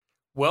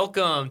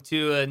Welcome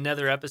to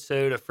another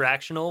episode of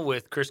Fractional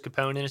with Chris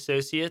Capone and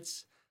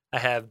Associates. I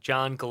have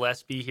John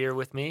Gillespie here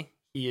with me.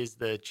 He is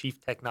the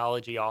Chief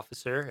Technology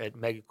Officer at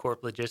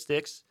MegaCorp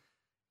Logistics,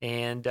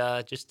 and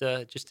just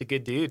a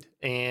good dude.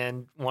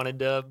 And wanted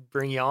to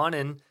bring you on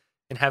and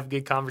have a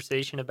good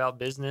conversation about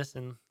business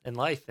and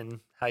life and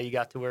how you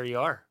got to where you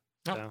are.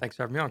 Oh, So thanks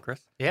for having me on,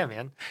 Chris. yeah,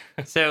 man.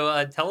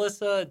 So tell us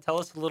a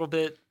little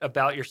bit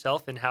about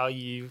yourself and how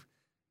you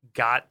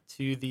got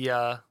to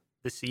the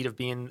seat of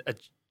being a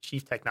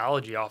chief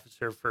technology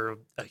officer for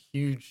a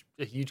huge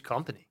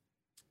company.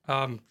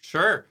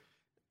 Sure.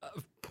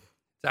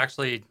 It's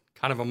actually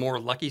kind of a more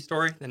lucky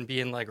story than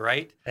being like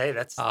right. Hey,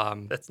 that's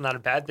Um, that's not a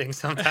bad thing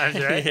sometimes,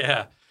 right?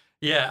 yeah,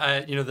 yeah.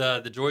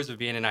 The joys of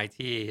being in IT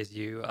is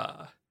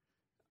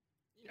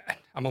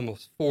I'm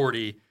almost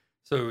 40,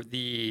 so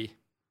the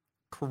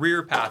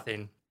career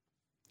pathing.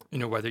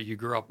 Whether you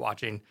grew up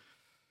watching,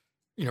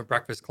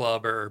 Breakfast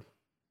Club or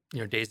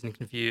Dazed and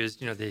Confused,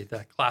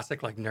 the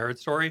classic like nerd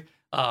story.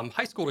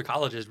 High school to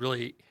college is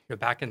really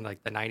back in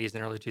like the 90s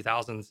and early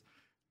 2000s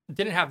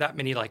didn't have that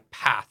many like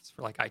paths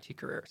for like IT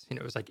careers.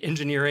 It was like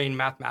engineering,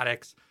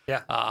 mathematics,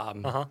 Yeah.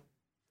 um, Uh-huh.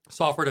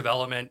 software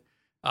development.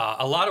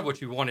 A lot of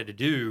what you wanted to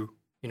do,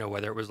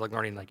 whether it was like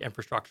learning like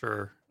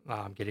infrastructure,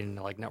 getting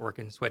into like networking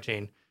and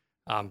switching,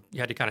 you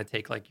had to kind of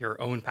take like your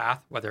own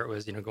path, whether it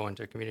was, going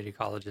to community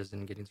colleges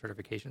and getting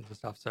certifications and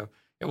stuff. So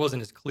it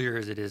wasn't as clear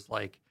as it is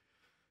like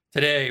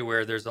today,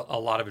 where there's a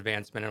lot of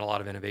advancement and a lot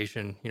of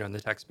innovation, in the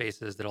tech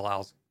spaces that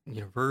allows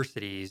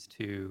universities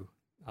to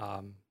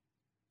um,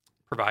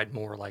 provide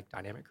more like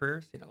dynamic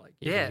careers. Like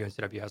even Yeah.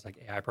 UNCW has like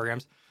AI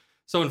programs.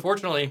 So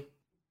unfortunately,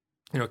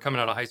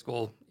 coming out of high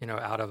school,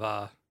 out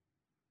of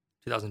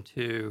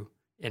 2002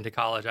 into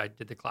college, I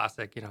did the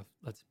classic,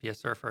 let's be a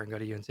surfer and go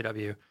to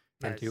UNCW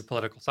and do Nice.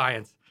 political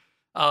science.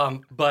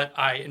 But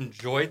I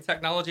enjoyed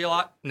technology a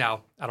lot.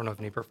 Now, I don't know if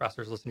any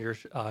professors listen to your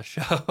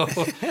show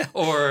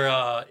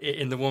or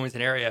in the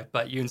Wilmington area,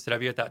 but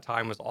UNCW at that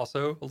time was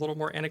also a little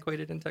more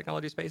antiquated in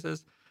technology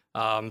spaces.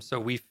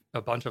 So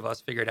a bunch of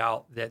us figured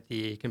out that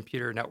the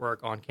computer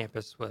network on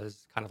campus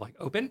was kind of like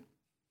open,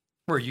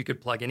 where you could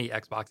plug any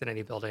Xbox in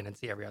any building and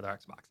see every other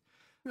Xbox.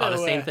 The No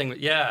same way. thing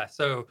yeah.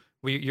 So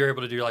you're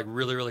able to do like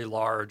really, really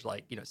large,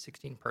 like,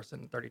 16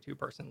 person, 32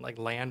 person, like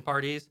LAN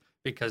parties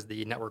because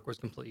the network was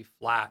completely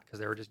flat because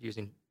they were just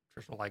using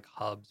traditional like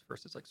hubs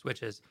versus like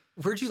switches.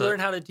 Where'd you So,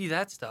 learn how to do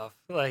that stuff?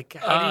 Like,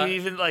 how do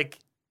you uh, even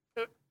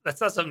that's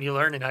not something you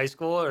learn in high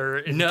school or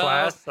in no,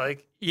 class.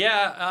 Like,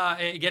 yeah.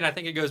 Again, I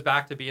think it goes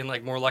back to being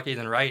like more lucky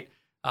than right.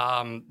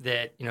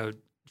 That,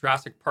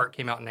 Jurassic Park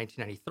came out in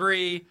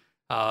 1993.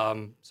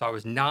 So I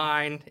was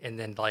 9, and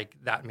then like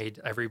that made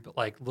every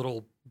like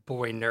little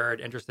boy nerd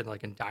interested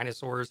like in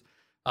dinosaurs.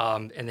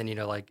 And then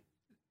like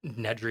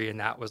Nedry and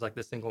that was like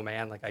the single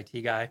man like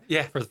IT guy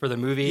yeah. for the Yeah,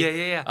 movie. yeah,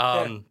 yeah. Yeah.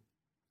 Um,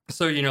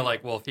 so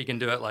like, well, if he can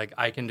do it, like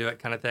I can do it,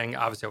 kind of thing.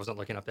 Obviously, I wasn't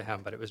looking up to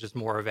him, but it was just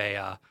more of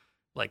a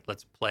like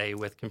let's play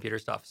with computer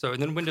stuff. So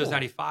and then Windows Cool.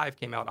 95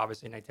 came out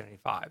obviously in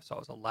 1995, so I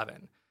was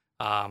 11.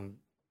 Um,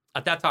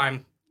 at that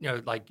time,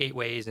 like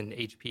gateways and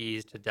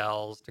HPs to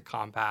Dells to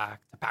Compaq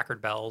to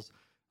Packard Bells.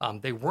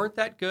 They weren't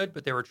that good,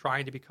 but they were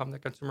trying to become the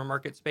consumer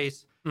market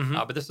space. Mm-hmm.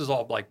 But this is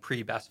all like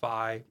pre Best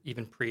Buy,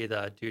 even pre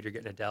the dude you're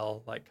getting a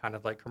Dell, like kind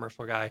of like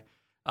commercial guy.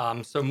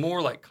 So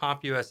more like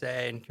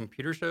CompUSA and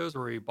computer shows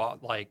where we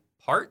bought like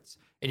parts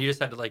and you just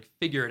had to like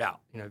figure it out,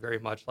 very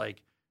much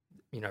like,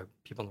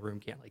 people in the room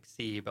can't like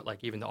see, but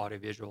like even the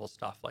audiovisual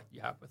stuff like you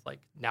have with like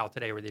now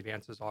today where the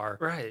advances are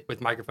Right.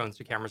 with microphones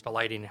to cameras to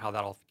lighting and how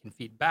that all can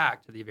feed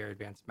back to the very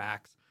advanced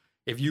Macs.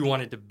 If you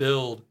wanted to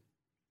build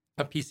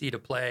a PC to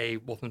play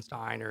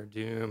Wolfenstein or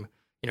Doom,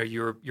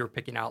 you're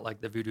picking out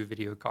like the Voodoo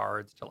video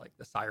cards to like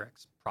the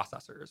Cyrex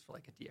processors for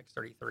like a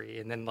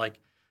DX33, and then like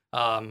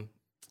um,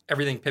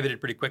 everything pivoted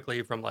pretty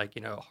quickly from like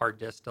hard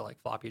disk to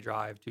like floppy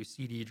drive to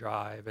CD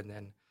drive, and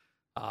then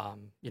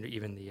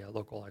even the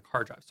local like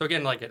hard drive. So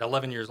again, like at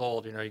 11 years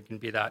old, you can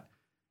be that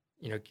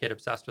kid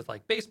obsessed with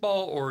like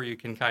baseball, or you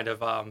can kind of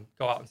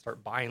go out and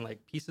start buying like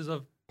pieces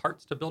of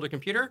parts to build a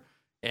computer,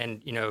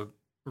 and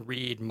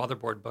read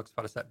motherboard books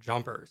about to set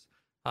jumpers.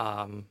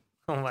 Um,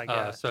 Oh my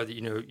gosh. so that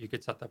you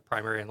could set the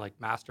primary and like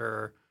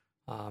master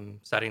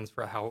settings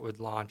for how it would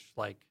launch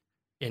like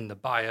in the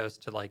BIOS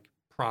to like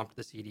prompt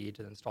the CD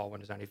to install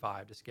Windows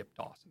 95 to skip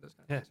DOS and those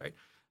kind of Yeah. things,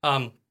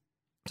 right?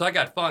 So I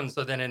got fun.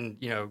 So then in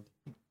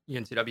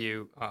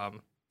UNCW,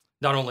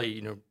 not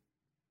only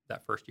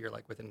that first year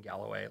like within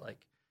Galloway,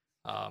 like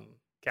um,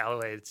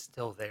 Galloway, it's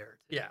still there.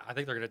 yeah, I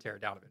think they're going to tear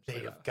it down They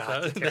eventually. have Though.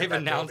 got So to tear they've that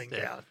announced building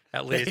it down.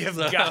 at They least. have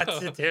So,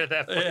 got to tear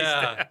that place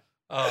yeah. down.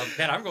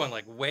 Man, I'm going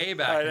like way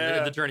back I in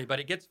the know. journey, but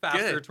it gets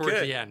faster Good, towards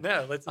good. the end.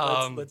 No, let's let's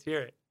Um, let's hear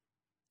it.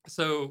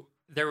 so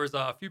there was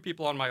a few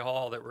people on my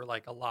hall that were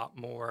like a lot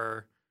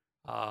more,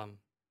 um,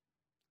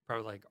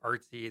 probably like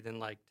artsy than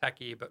like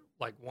techie, but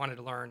like wanted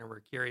to learn and were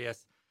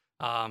curious.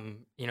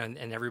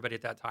 And everybody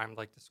at that time,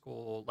 like the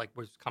school, like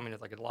was coming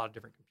with like a lot of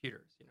different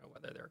computers.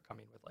 Whether they're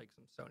coming with like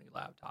some Sony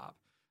laptop,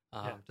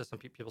 Yeah. just some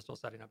people still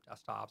setting up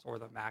desktops or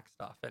the Mac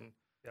stuff, and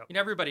Yep.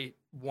 everybody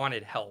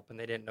wanted help and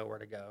they didn't know where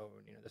to go.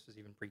 And, this was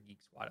even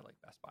pre-Geek Squad at like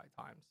Best Buy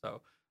time.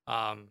 So,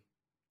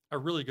 a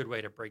really good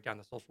way to break down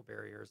the social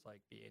barriers, like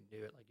being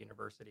new at like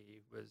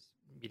university, was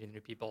meeting new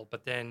people,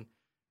 but then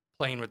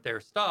playing with their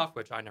stuff,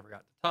 which I never got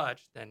to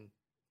touch, then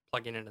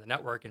plugging into the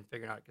network and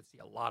figuring out I could see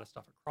a lot of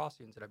stuff across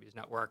UNCW's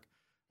network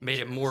made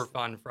it more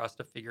fun for us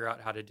to figure out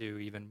how to do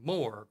even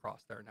more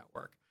across their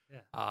network.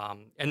 Yeah.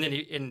 And then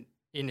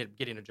in it,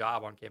 getting a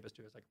job on campus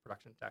too as like a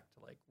production tech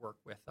to like work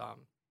with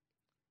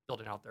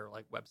building out their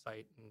like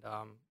website and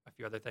a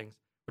few other things,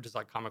 which is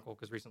like comical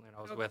because recently when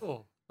I was with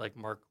like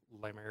Mark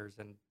Lemers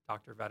and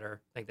Dr. Vetter,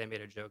 I think they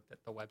made a joke that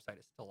the website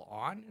is still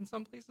on in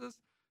some places.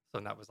 So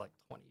that was like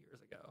 20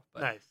 years ago.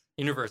 But nice.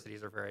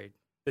 Universities are very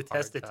the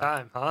test of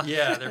time, huh?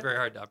 Yeah, they're very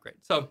hard to upgrade.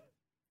 So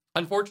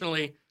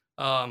unfortunately,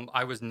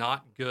 I was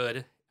not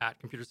good at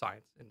computer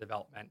science and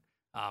development.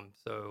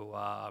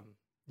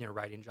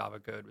 Writing Java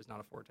code was not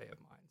a forte of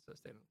mine. So I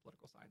stayed on the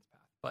political science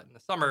path. But in the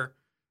summer,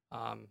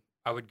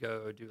 I would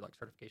go do like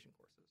certification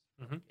courses,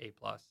 like A+,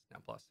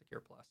 Now+,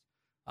 Secure+.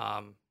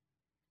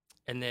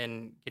 And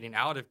then getting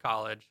out of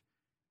college,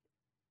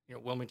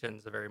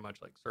 Wilmington's a very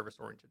much like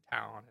service-oriented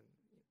town, and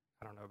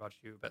I don't know about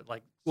you, but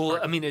like, well,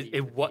 I mean,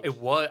 it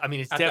was. I mean,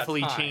 it's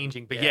definitely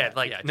changing, but yeah,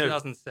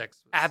 2006,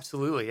 was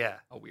absolutely, a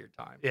weird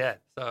time. Yeah,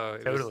 so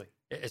totally.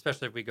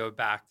 Especially if we go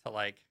back to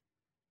like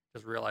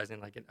just realizing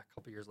like a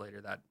couple years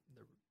later that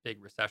the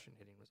big recession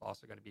hitting was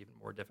also going to be even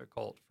more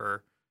difficult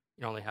for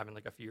only having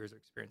like a few years of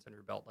experience under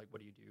your belt. Like,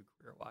 what do you do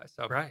career-wise?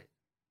 So right.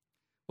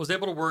 Was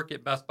able to work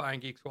at Best Buy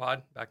and Geek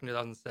Squad back in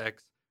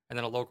 2006, and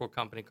then a local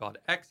company called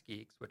X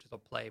Geeks, which is a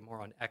play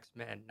more on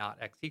X-Men, not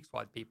X Geek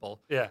Squad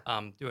people. Yeah.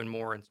 Doing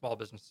more in small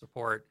business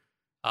support.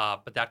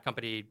 But that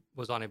company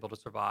was unable to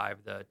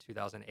survive the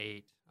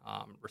 2008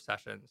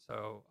 recession,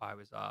 so I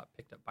was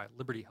picked up by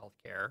Liberty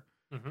Healthcare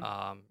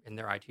in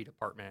their IT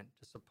department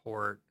to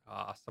support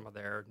some of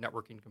their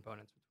networking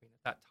components. Between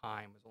at that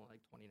time was only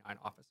like 29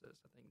 offices,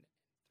 I think, in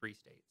 3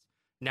 states.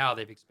 Now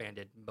they've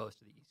expanded most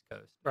of the East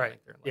Coast. Right. I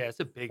think they're in like it's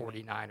a big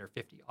 49 or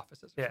 50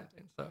 offices or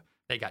something. So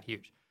they got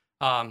huge.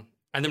 And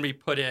then we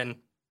put in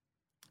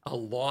a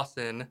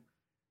Lawson.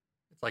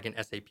 It's like an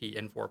SAP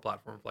Infor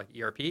platform for like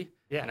ERP.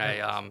 Yeah. And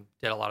I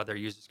did a lot of their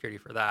user security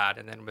for that.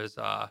 And then was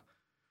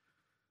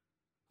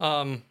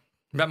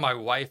met my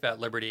wife at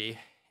Liberty,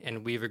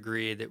 and we've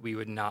agreed that we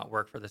would not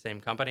work for the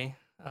same company,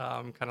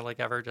 kind of like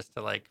ever, just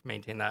to like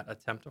maintain that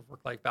attempt of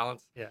work-life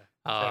balance. Yeah.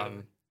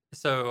 Totally.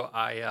 So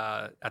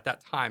I, at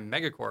that time,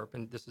 MegaCorp,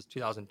 and this is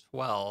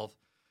 2012,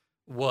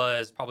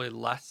 was probably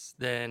less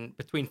than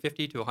between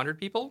 50 to 100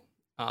 people.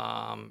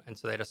 And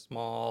so they had a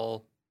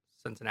small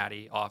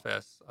Cincinnati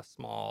office, a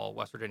small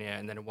West Virginia,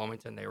 and then in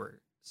Wilmington, they were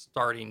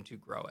starting to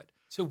grow it.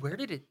 So where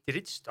did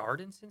it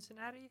start in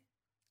Cincinnati?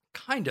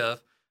 Kind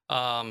of.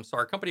 So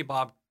our company,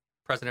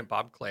 President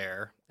Bob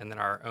Clare, and then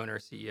our owner,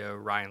 CEO,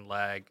 Ryan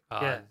Legg,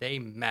 they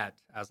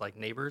met as like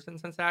neighbors in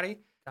Cincinnati.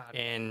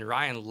 And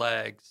Ryan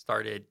Legg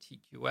started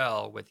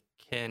TQL with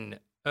Ken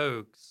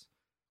Oakes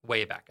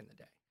way back in the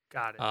day.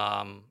 Got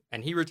it.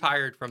 And he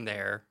retired from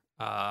there,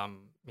 and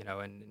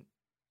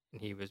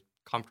he was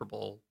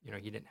comfortable.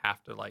 He didn't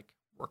have to like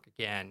work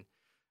again.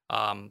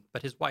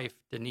 But his wife,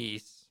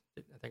 Denise,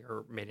 I think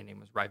her maiden name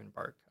was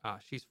Rivenbark.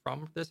 She's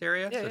from this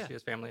area, so she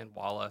has family in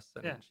Wallace,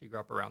 and she grew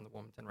up around the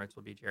Wilmington,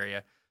 Wrightsville Beach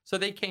area. So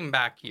they came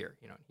back here.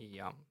 He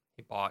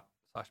bought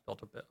 /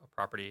 built a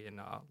property in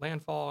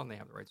Landfall, and they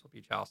have the Wrightsville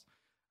Beach house.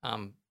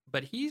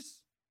 But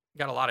he's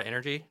got a lot of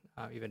energy,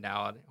 even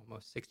now at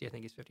almost 60. I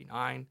think he's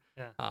 59.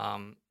 Yeah.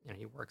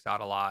 He works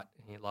out a lot,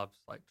 and he loves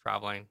like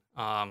traveling.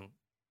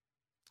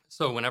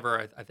 So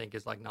whenever I think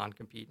his like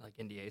non-compete, like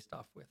NDA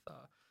stuff with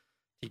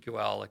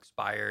TQL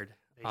expired,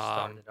 they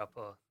started up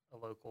a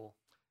local.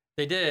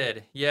 They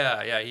did,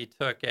 yeah. He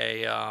took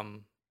a, I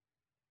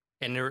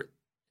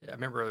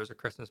remember there was a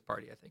Christmas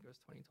party. I think it was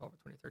 2012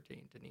 or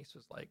 2013. Denise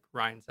was like,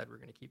 Ryan said we're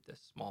going to keep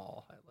this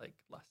small at like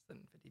less than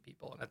 50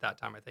 people. And at that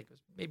time, I think it was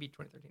maybe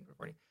 2013,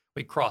 2014.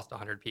 We crossed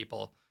 100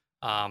 people.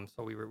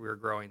 So we were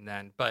growing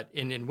then. But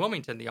in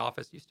Wilmington, the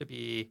office used to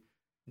be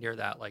near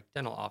that like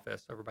dental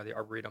office over by the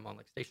Arboretum on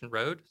like Station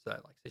Road. So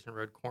that like Station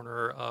Road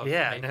corner of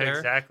Mayfair. I know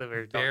exactly where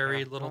you're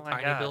very little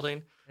tiny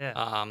building.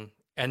 Yeah.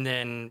 And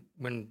then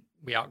when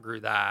we outgrew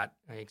that,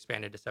 I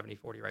expanded to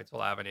 7040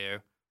 Wrightsville Avenue.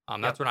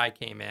 That's when I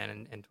came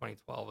in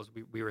 2012. Was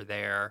we were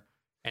there.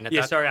 And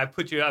sorry, I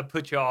put you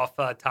off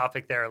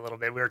topic there a little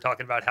bit. We were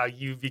talking about how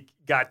you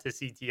got to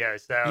CTO.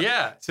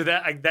 So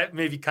that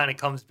maybe kind of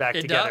comes back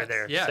together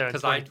there. Yeah, so in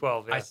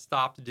 2012, I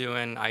stopped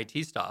doing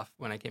IT stuff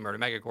when I came over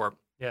to MegaCorp.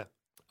 Yeah.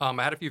 I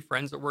had a few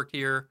friends that worked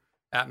here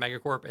at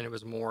MegaCorp, and it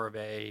was more of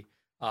a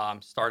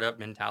startup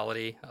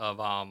mentality of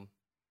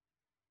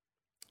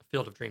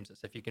field of dreams.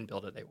 If you can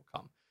build it, they will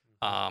come.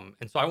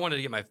 And so I wanted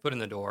to get my foot in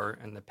the door,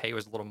 and the pay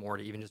was a little more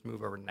to even just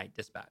move over to night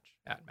dispatch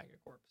at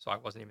MegaCorp. So I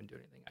wasn't even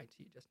doing anything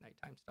IT, just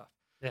nighttime stuff.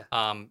 Yeah.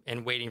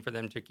 And waiting for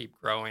them to keep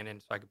growing,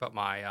 and so I could put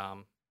my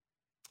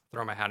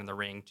throw my hat in the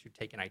ring to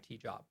take an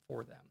IT job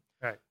for them.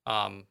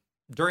 Right.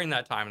 During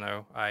that time,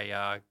 though,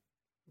 I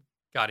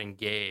got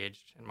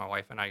engaged, and my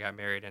wife and I got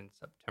married in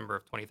September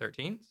of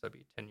 2013. So it'll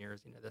be 10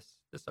 years,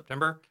 this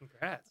September.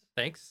 Congrats.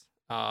 Thanks.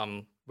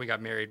 We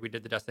got married. We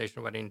did the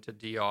destination wedding to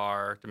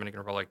DR, Dominican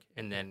Republic,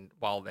 and then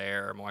while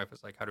there, my wife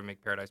was like, "How to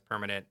make paradise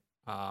permanent?"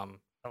 I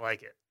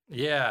like it.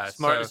 Yeah,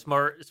 Smart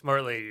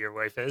lady your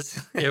wife is.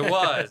 it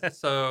was.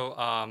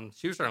 So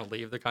she was trying to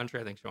leave the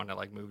country. I think she wanted to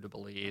like move to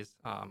Belize.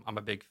 I'm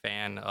a big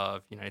fan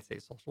of United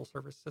States social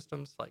service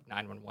systems, like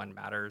 911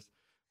 matters.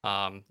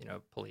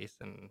 Police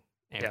and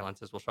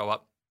ambulances will show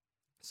up.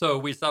 So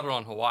we settled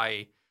on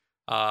Hawaii.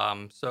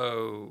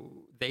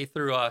 So they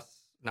threw us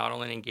not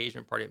only an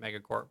engagement party at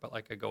MegaCorp, but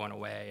like a going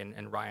away.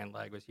 And Ryan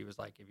Legg he was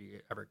like, if you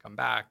ever come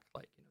back,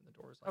 like, the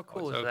door's like, How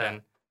cool is open.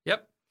 that?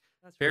 Yep.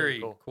 That's Very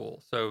really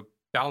cool. So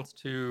bounced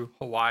to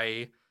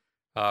Hawaii,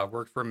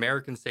 worked for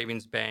American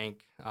Savings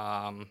Bank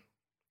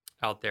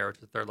out there, which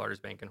is the third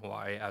largest bank in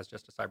Hawaii, as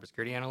just a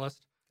cybersecurity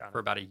analyst for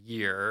about a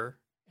year,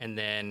 and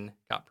then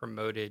got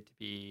promoted to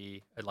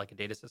be a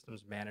data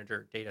systems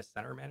manager, data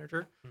center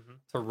manager,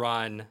 to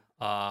run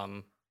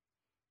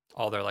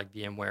all their like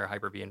VMware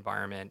Hyper-V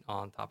environment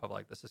on top of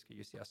like the Cisco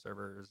UCS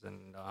servers,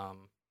 and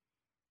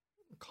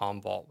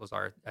Commvault was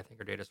our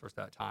data source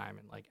at that time,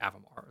 and like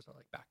Avamar was our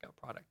like backup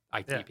product.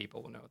 IT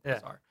people will know what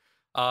those are.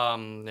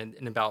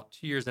 And about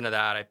 2 years into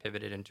that, I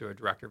pivoted into a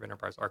director of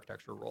enterprise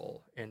architecture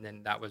role, and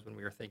then that was when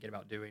we were thinking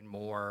about doing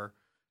more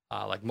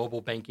like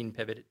mobile banking.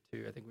 Pivoted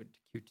to I think we went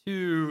to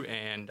Q2,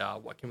 and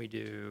what can we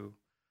do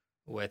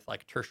with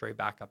like tertiary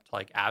backup to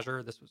like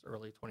Azure. This was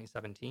early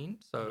 2017,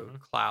 so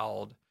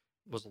cloud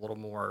was a little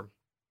more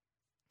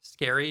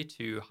scary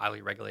to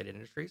highly regulated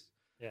industries.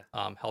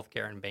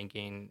 Healthcare and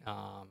banking,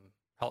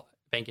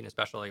 banking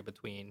especially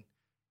between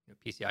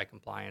PCI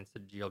compliance, the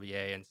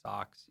GLBA and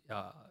SOX,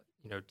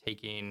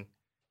 taking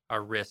a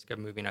risk of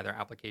moving either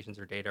applications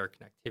or data or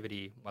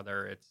connectivity,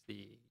 whether it's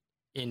the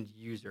end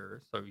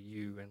user, so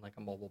you and like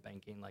a mobile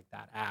banking like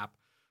that app,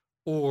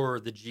 or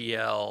the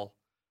GL,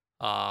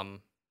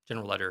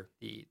 general ledger,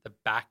 the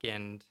back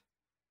end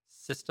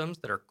systems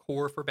that are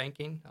core for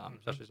banking,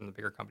 especially some of the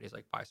bigger companies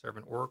like Fiserv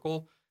and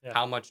Oracle.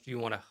 How much do you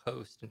want to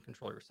host and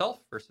control yourself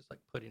versus like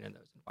putting in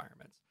those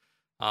environments?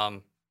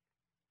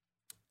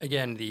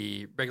 Again,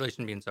 the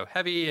regulation being so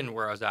heavy, and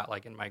where I was at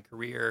like in my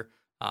career,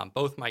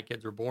 both my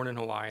kids were born in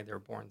Hawaii. They were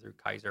born through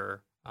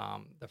Kaiser.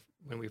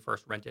 When we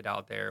first rented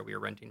out there, we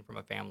were renting from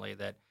a family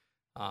that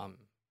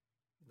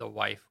the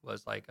wife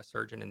was like a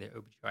surgeon in the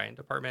OBGYN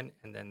department,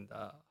 and then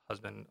the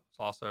husband was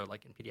also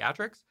like in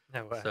pediatrics.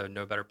 No way. So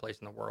no better place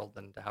in the world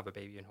than to have a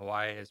baby in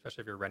Hawaii,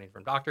 especially if you're renting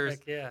from doctors.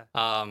 Heck yeah.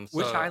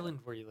 Which island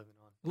were you living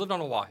on? Lived on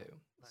Oahu.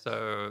 Nice.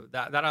 So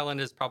that island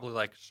is probably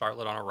like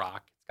Charlotte on a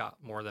rock. It's got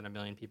more than 1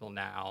 million people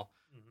now.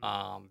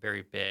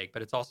 Very big,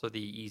 but it's also the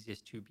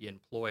easiest to be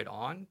employed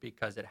on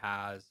because it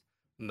has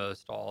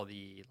most all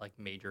the like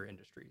major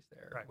industries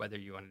there. Right. Whether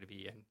you wanted to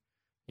be in,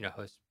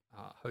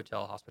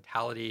 hotel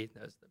hospitality,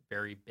 there's a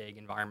very big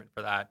environment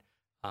for that.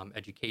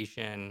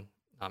 Education,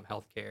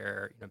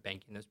 healthcare,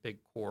 banking, those big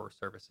core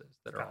services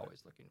that are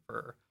always looking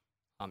for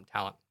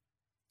talent.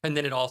 And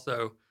then it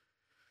also,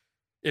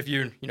 if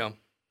you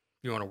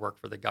want to work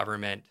for the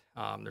government,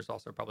 there's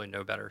also probably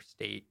no better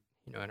state,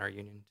 in our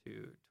union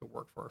to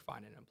work for or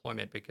find an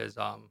employment, because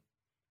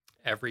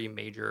every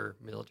major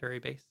military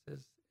base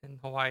is in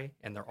Hawaii,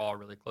 and they're all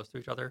really close to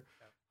each other.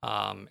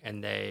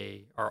 And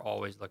they are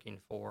always looking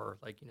for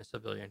like,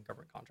 civilian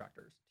government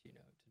contractors to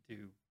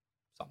do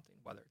something,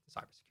 whether it's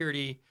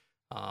cybersecurity,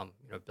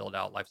 build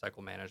out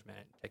lifecycle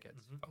management,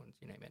 tickets, phones,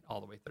 you name it,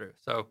 all the way through.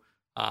 So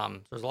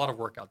there's a lot of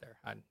work out there.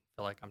 I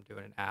feel like I'm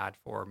doing an ad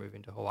for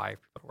moving to Hawaii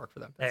for people to work for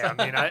them. Hey, I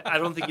mean, I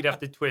don't think you'd have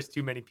to twist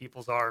too many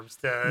people's arms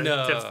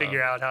to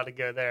figure out how to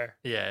go there.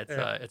 Yeah,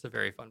 it's a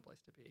very fun place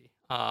to be.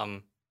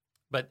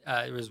 But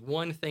it was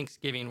one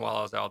Thanksgiving while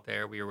I was out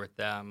there, we were with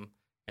them,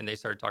 and they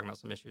started talking about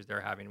some issues they're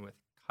having with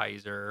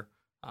Kaiser,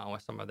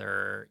 with some of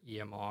their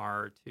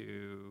EMR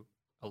to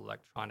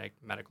electronic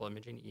medical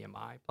imaging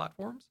EMI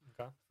platforms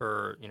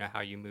for,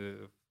 how you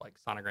move like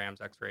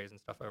sonograms, x-rays and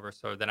stuff over.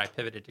 So then I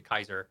pivoted to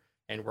Kaiser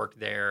and worked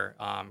there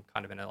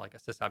kind of in a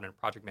sysadmin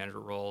project manager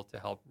role to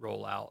help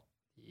roll out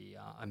the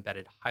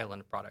embedded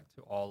Highland product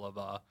to all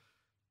of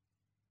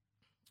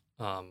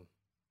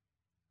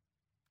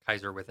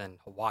Kaiser within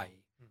Hawaii,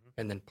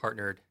 and then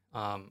partnered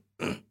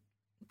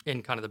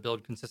in kind of the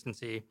build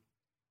consistency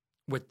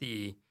with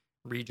the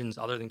regions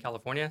other than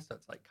California. So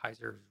it's like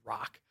Kaiser's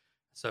Rock.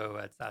 So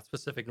it's that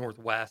specific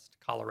Northwest,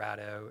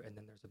 Colorado, and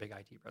then there's a big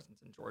IT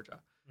presence in Georgia.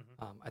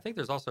 I think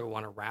there's also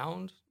one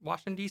around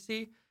Washington,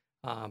 D.C.,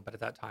 but at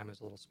that time it was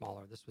a little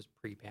smaller. This was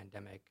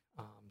pre-pandemic,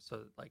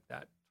 so like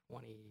that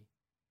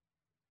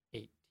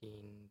 2018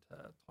 to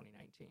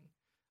 2019.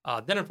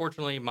 Then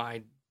unfortunately,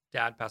 my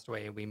dad passed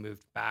away, and we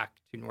moved back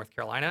to North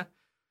Carolina.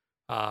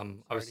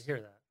 Sorry to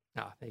hear that.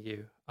 No, thank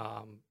you.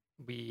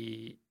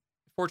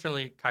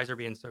 Fortunately, Kaiser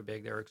being so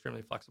big, they were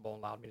extremely flexible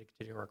and allowed me to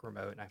continue to work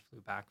remote. And I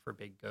flew back for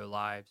big go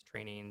lives,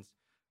 trainings,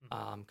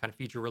 kind of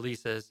feature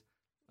releases.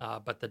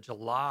 But the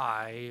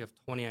July of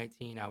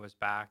 2019, I was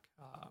back.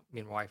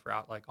 Me and my wife were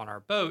out like on our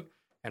boat,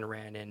 and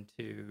ran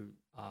into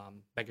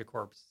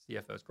MegaCorp's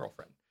CFO's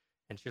girlfriend.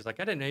 And she was like,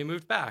 I didn't know you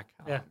moved back.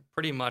 Yeah.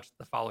 Pretty much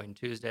the following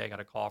Tuesday, I got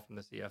a call from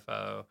the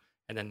CFO.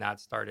 And then that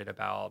started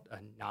about a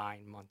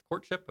 9-month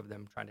courtship of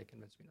them trying to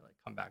convince me to like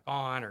come back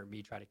on, or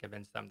me try to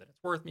convince them that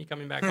it's worth me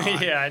coming back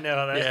on. Yeah, I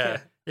know that. Yeah,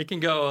 it can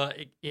go,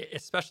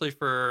 especially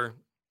for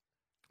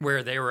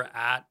where they were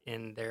at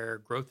in their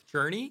growth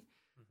journey.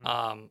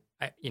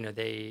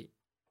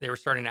 They were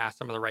starting to ask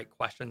some of the right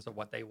questions of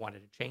what they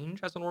wanted to change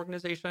as an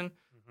organization.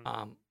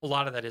 A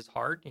lot of that is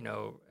hard.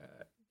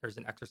 There's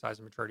an exercise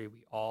of maturity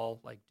we all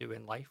like do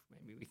in life.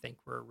 Maybe we think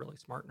we're really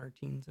smart in our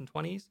teens and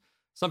 20s.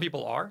 Some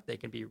people are. They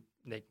can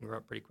grow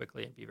up pretty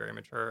quickly and be very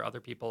mature.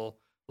 Other people,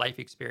 life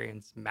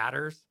experience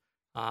matters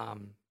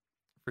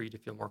for you to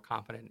feel more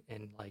confident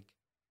in like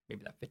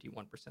maybe that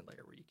 51%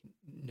 layer where you can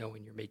know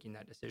when you're making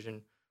that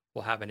decision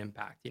will have an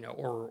impact,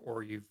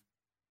 or you've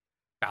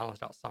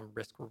balanced out some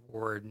risk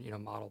reward,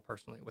 model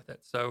personally with it.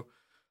 So,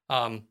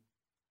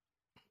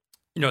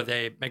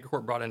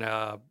 MegaCorp brought in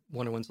a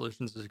one-on-one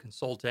solutions as a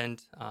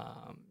consultant.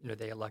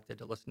 They elected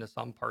to listen to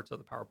some parts of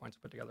the PowerPoints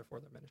put together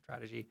for them in a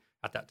strategy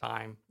at that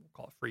time. We'll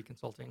call it free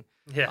consulting.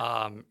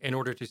 Yeah. In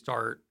order to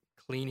start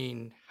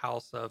cleaning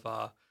house of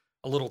a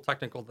little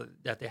technical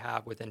that they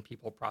have within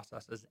people,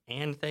 processes,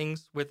 and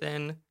things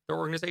within their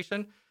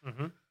organization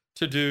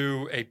to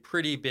do a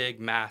pretty big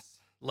mass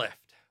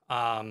lift.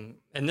 And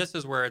this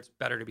is where it's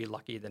better to be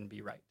lucky than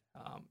be right.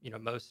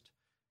 Most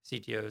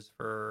CTOs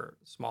for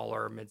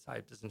smaller,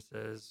 mid-sized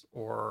businesses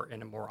or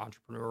in a more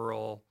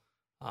entrepreneurial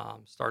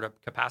startup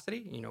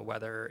capacity,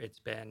 whether it's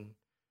been,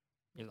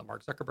 the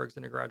Mark Zuckerberg's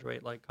going to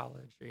graduate like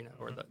college,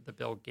 or the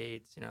Bill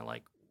Gates,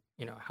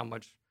 how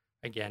much,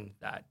 again,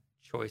 that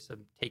choice of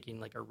taking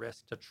like a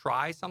risk to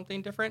try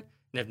something different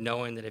and of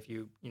knowing that if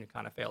you,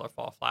 kind of fail or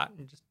fall flat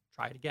and just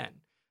try it again.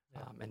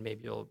 And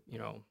maybe you'll,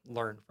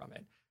 learn from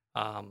it.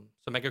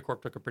 So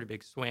MegaCorp took a pretty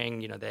big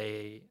swing.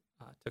 They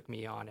took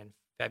me on in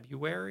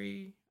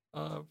February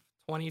of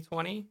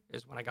 2020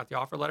 is when I got the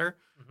offer letter.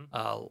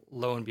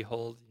 Lo and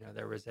behold,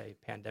 there was a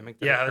pandemic.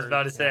 I was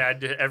about to say,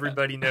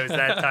 everybody knows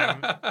that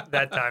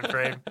time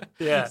frame.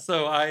 Yeah.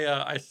 So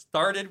I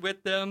started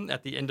with them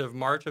at the end of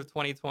March of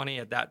 2020.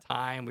 At that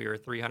time, we were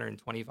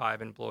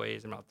 325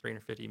 employees and about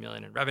 350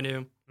 million in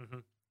revenue.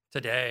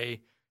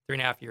 Today,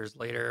 3.5 years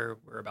later,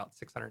 we're about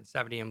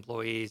 670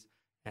 employees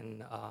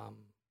and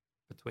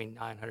between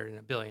 900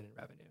 and $1 billion in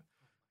revenue.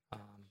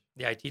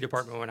 The IT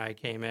department when I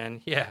came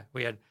in,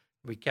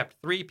 we kept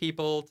 3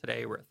 people.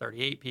 Today we're at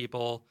 38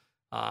 people.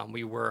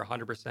 We were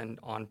 100%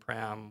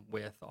 on-prem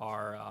with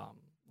our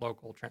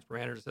local transport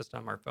manager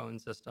system, our phone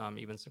system,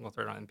 even single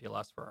thread on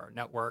MPLS for our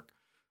network,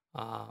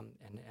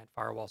 and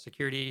firewall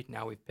security.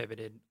 Now we've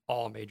pivoted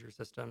all major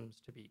systems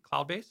to be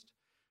cloud-based.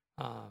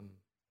 I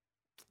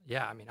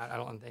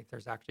don't think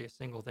there's actually a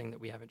single thing that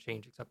we haven't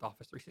changed except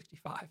Office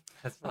 365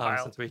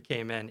 since we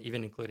came in,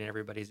 even including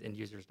everybody's end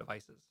users'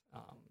 devices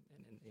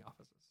in the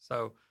offices.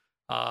 So,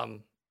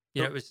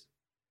 it was,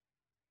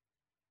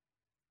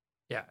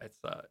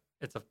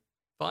 it's a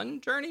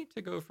fun journey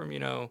to go from,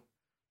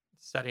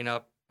 setting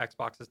up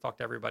Xboxes, talk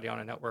to everybody on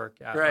a network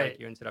at like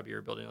UNCW,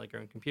 you're building like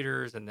your own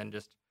computers, and then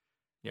just,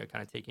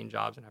 kind of taking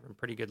jobs and having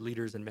pretty good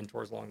leaders and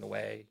mentors along the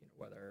way,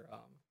 whether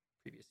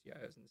previous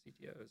CIOs and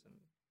CTOs and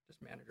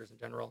just managers in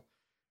general,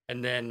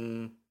 and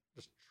then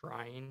just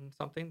trying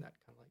something that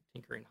kind of like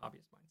tinkering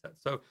hobbyist mindset.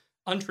 So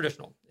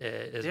untraditional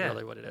is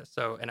really what it is.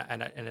 So,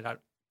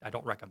 I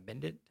don't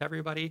recommend it to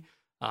everybody.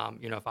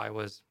 If I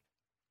was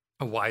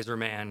a wiser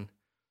man,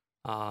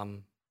 it's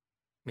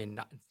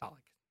not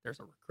like there's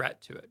a regret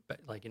to it,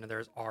 but like,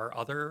 there's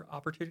other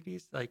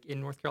opportunities like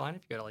in North Carolina,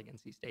 if you go to like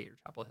NC State or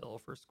Chapel Hill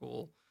for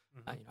school,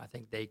 I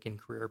think they can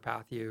career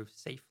path you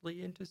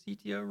safely into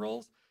CTO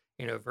roles,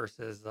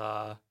 versus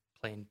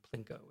playing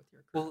Plinko with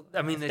your career. Well,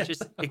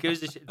 it goes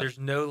to there's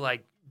no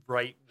like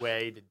right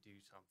way to do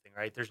something,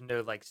 right? There's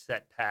no like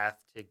set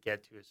path to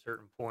get to a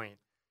certain point.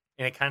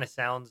 And it kind of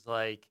sounds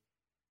like,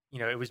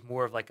 it was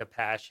more of like a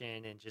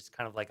passion and just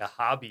kind of like a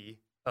hobby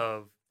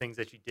of things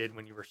that you did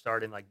when you were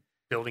starting, like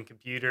building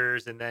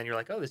computers. And then you're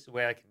like, oh, this is a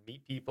way I can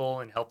meet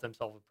people and help them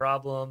solve a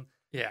problem.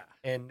 Yeah.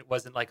 And it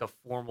wasn't like a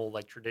formal,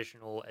 like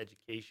traditional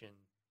education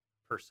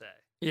per se.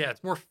 Yeah.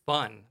 It's more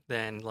fun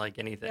than like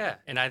anything. Yeah.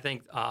 And I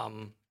think, I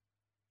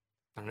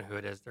don't know who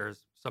it is.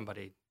 There's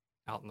somebody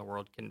out in the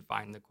world can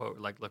find the quote,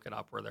 like look it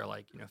up, where they're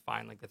like,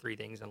 find like the 3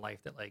 things in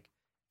life that like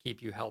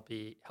keep you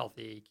healthy,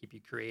 keep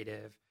you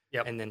creative.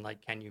 Yep. And then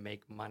like, can you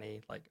make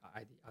money, like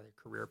either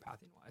career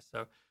pathing wise?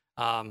 So,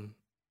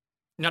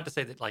 not to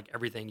say that like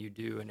everything you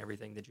do and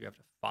everything that you have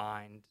to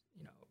find,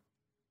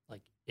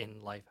 like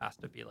in life has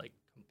to be like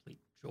complete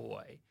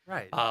joy.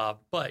 Right.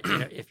 But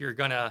if you're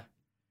gonna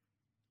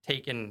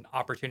take an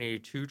opportunity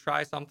to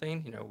try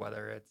something,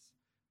 whether it's,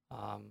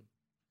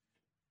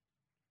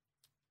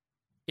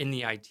 in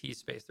the IT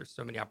space, there's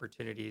so many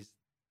opportunities.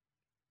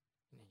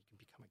 You can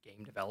become a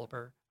game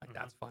developer. Like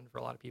that's fun for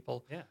a lot of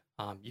people. Yeah.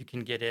 You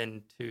can get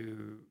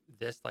into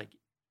this like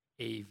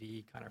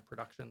AV kind of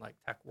production, like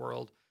tech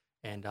world,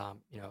 And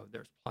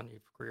there's plenty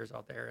of careers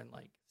out there in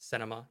like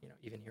cinema.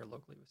 Even here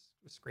locally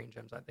with Screen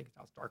Gems, I think it's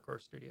now Dark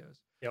Horse Studios.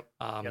 Yep.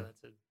 Yeah,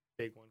 that's a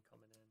big one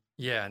coming in.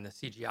 Yeah, and the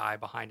CGI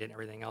behind it and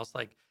everything else,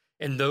 like,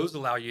 and those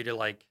allow you to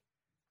like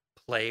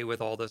play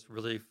with all this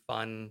really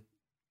fun,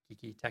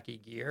 geeky,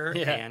 techie gear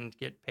and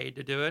get paid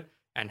to do it,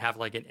 and have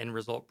like an end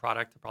result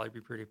product to probably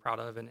be pretty proud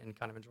of and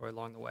kind of enjoy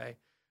along the way.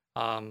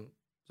 So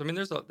I mean,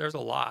 there's a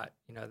lot,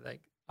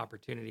 like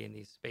opportunity in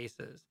these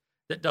spaces.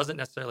 That doesn't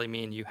necessarily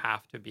mean you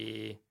have to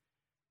be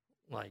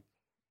like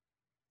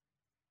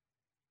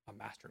a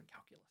master in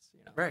calculus,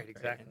 Right,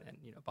 exactly. and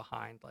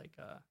behind like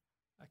a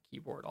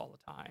keyboard all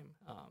the time.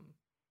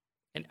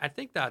 And I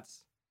think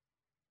that's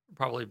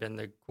probably been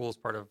the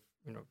coolest part of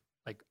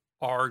like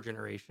our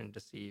generation to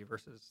see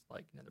versus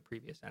like the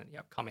previous and the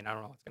upcoming. I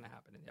don't know what's going to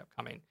happen in the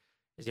upcoming.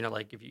 Is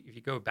like if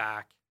you go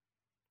back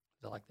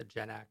to like the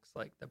Gen X,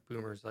 like the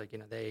Boomers, like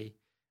they.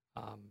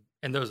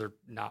 And those are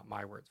not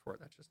my words for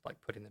it. That's just like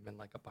putting them in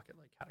like a bucket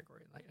like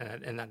category, like,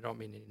 and I don't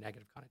mean any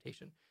negative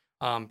connotation,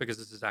 because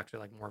this is actually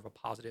like more of a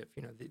positive.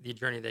 The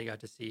journey they got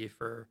to see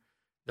for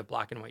the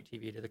black and white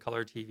TV to the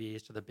color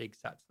TVs to the big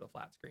sets, the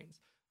flat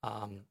screens.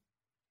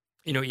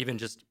 Even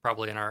just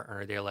probably in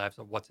our daily lives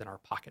of what's in our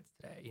pockets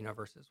today,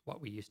 versus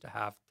what we used to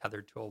have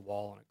tethered to a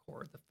wall on a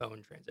cord, the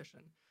phone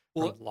transition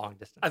from long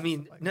distance. I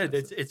mean,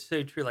 it's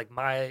so true. Like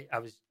I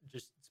was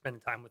just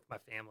spending time with my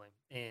family,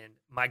 and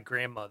my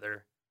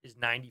grandmother is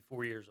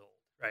 94 years old,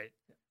 right?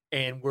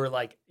 And we're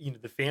like,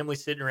 the family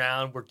sitting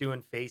around, we're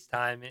doing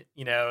FaceTime,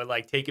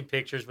 like taking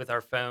pictures with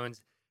our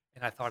phones.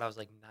 And I thought, I was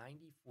like,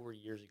 94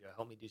 years ago,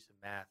 help me do some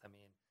math. I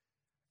mean,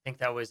 I think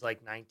that was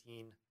like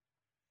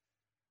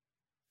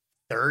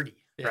 1930,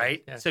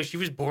 right? Yeah. So she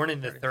was born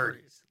in the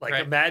 30s. Like,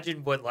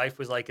 imagine what life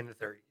was like in the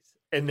 30s.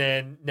 And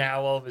then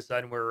now all of a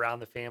sudden we're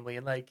around the family,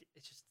 and like,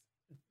 it's just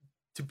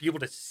to be able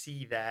to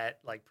see that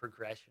like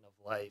progression of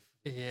life.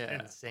 Yeah.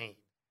 Insane.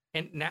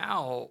 And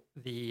now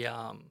the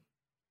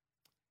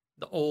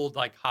old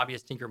like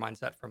hobbyist tinker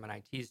mindset from an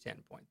IT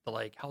standpoint, the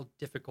like how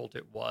difficult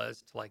it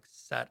was to like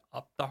set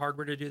up the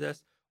hardware to do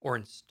this or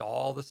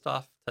install the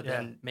stuff to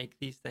then make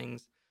these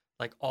things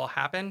like all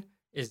happen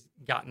is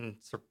gotten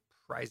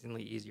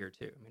surprisingly easier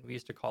too. I mean, we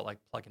used to call it like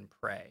plug and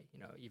pray.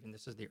 Even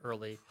this is the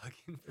early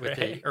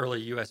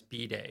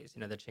USB days.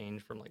 The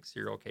change from like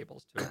serial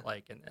cables to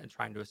like and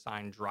trying to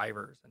assign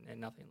drivers and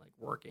nothing like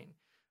working.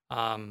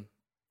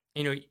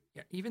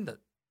 Even the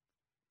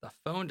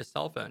phone to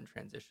cell phone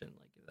transition,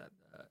 like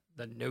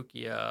the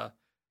Nokia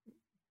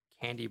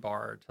candy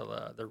bar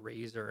to the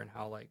Razor, and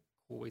how like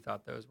cool we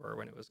thought those were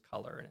when it was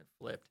color and it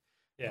flipped.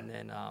 Yeah. And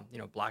then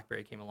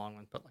BlackBerry came along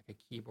and put like a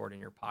keyboard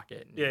in your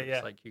pocket, and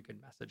it's like you could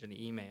message an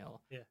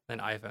email. Yeah. Then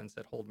iPhone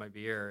said hold my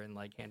beer and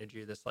like handed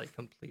you this like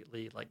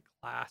completely like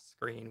glass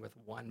screen with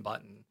one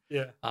button.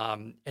 Yeah.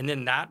 And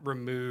then that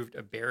removed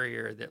a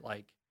barrier that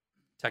like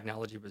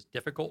technology was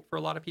difficult for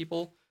a lot of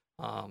people.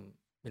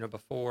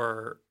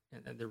 Before.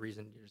 And the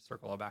reason you just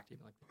circle back to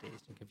even like the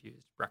Dazed and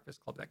Confused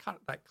Breakfast Club, that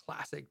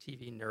classic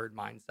TV nerd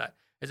mindset,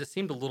 is it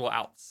seemed a little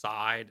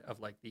outside of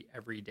like the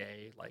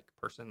everyday like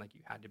person. Like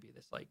you had to be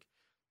this like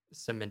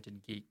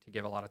cemented geek to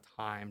give a lot of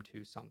time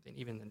to something.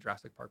 Even in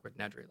Jurassic Park with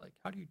Nedry, like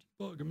how do you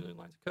debug a million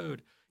lines of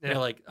code?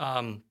 Yeah.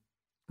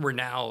 We're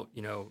now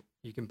you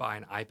can buy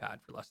an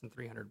iPad for less than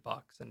 $300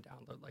 and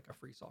download like a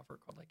free software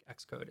called like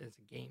Xcode. It's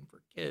a game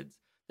for kids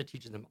that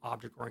teaches them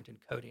object-oriented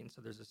coding.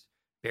 So there's this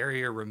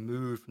barrier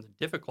removed from the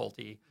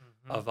difficulty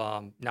of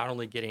not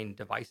only getting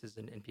devices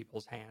in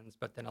people's hands,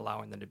 but then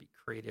allowing them to be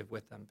creative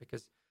with them.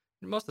 Because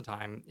most of the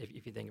time,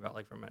 if you think about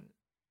like from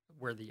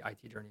where the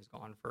IT journey has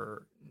gone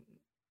for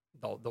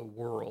the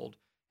world,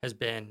 has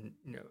been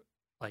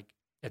like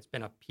it's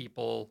been a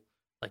people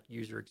like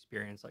user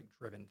experience like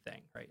driven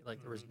thing, right?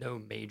 Like there was no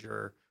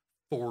major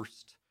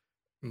forced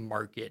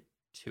market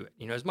to it.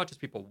 As much as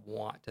people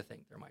want to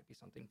think there might be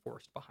something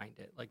forced behind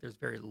it, like there's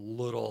very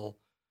little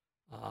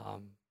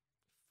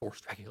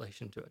forced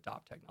regulation to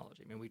adopt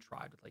technology. I mean, we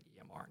tried with like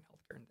EMR and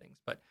healthcare and things,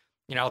 but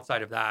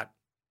outside of that,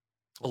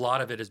 a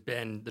lot of it has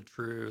been the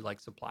true like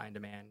supply and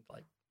demand.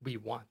 Like we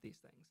want these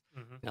things.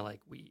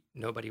 Like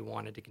nobody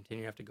wanted to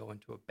continue to have to go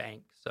into a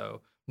bank,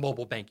 so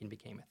mobile banking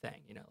became a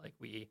thing. Like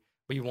we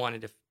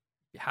wanted to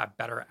have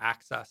better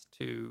access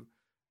to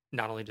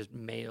not only just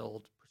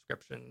mailed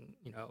prescription,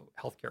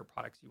 healthcare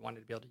products. You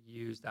wanted to be able to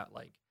use that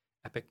like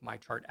Epic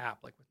MyChart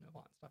app, like with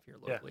Novant stuff here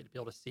locally, to be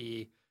able to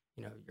see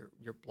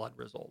your blood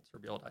results, or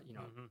be able to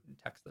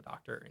text the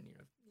doctor and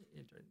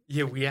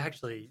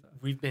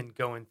we've been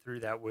going through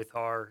that with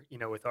our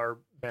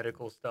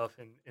medical stuff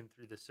and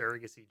through the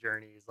surrogacy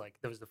journey. Is like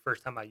that was the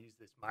first time I used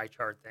this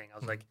MyChart thing. I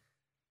was like,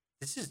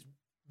 this is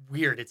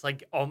weird. It's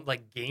like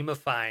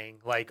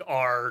gamifying like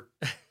our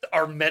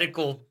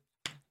medical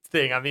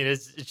thing. I mean,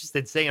 it's just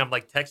insane. I'm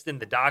like texting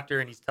the doctor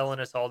and he's telling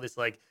us all this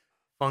like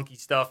funky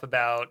stuff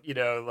about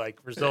like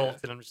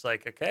results, and I'm just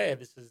like, okay,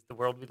 this is the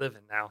world we live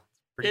in now.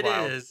 It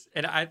is,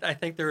 and I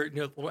think there are a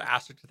little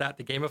asterisk to that.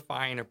 The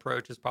gamifying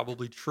approach is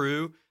probably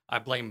true. I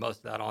blame most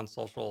of that on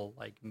social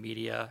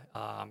media,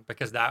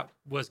 because that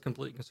was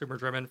completely consumer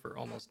driven for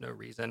almost no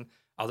reason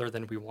other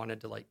than we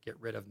wanted to get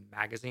rid of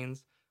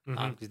magazines.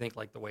 Because you think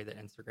the way that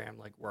Instagram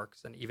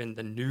works, and even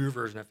the new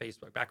version of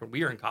Facebook back when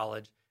we were in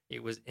college,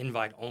 it was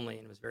invite only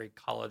and it was very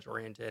college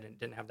oriented and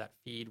didn't have that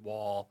feed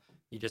wall.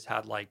 You just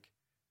had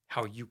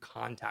how you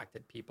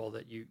contacted people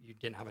that you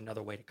didn't have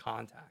another way to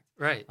contact.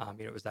 Right.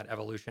 It was that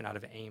evolution out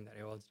of AIM that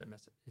it was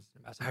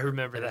instant messaging. I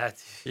remember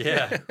that.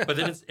 Yeah, but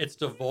then it's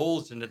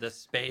divulged into this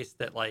space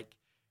that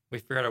we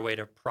figured out a way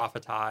to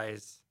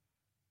profitize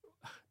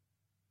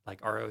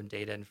our own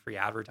data and free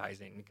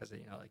advertising, because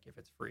if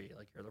it's free,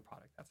 you're the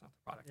product, that's not the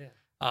product. Yeah.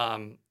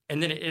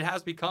 And then it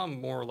has become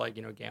more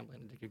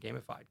gambling and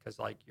gamified, because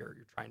you're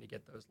trying to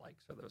get those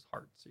likes or those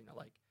hearts,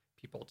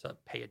 people to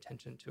pay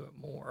attention to it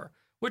more,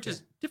 which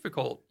is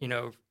difficult,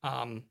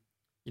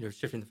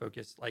 shifting the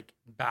focus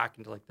back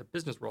into the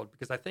business world,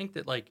 because I think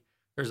that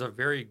there's a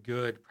very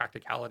good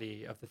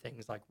practicality of the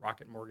things like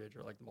Rocket Mortgage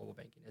or the mobile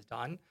banking has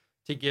done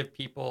to give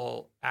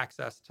people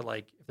access to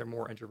if they're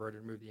more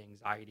introverted, remove the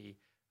anxiety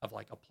of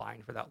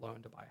applying for that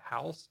loan to buy a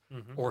house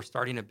or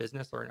starting a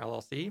business or an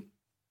LLC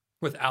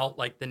without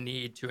the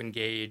need to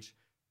engage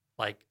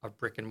a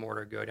brick and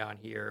mortar, go down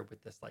here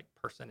with this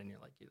person, and you're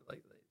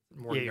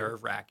more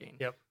nerve wracking.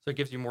 Yep. So it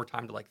gives you more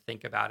time to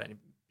think about it and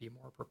be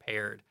more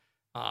prepared.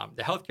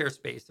 The healthcare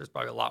space, there's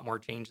probably a lot more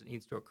change that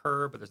needs to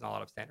occur, but there's not a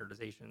lot of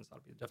standardization, so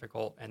that'll be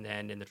difficult. And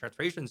then in the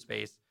transportation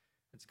space,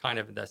 it's kind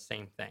of the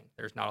same thing.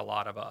 There's not a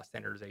lot of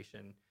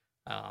standardization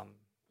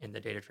in the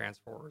data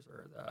transfers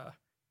or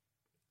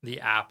the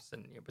apps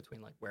and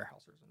between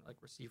warehouses and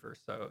receivers.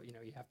 So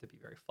you have to be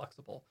very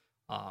flexible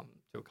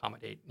to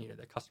accommodate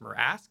the customer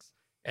asks,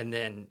 and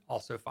then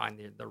also find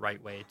the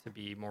right way to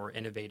be more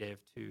innovative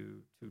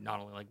to not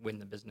only win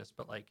the business,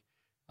 but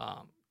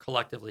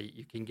collectively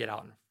you can get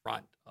out in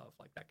front of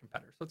that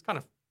competitor. So it's kind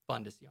of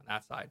fun to see on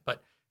that side.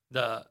 But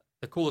the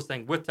coolest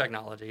thing with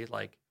technology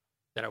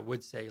that I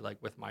would say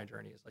with my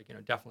journey is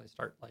definitely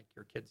start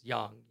your kids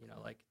young.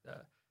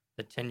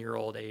 The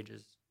 10-year-old age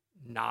is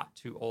not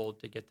too old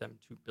to get them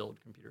to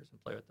build computers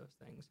and play with those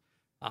things.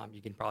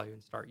 You can probably even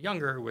start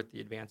younger with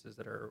the advances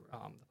that are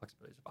the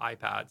flexibilities of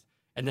iPads,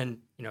 and then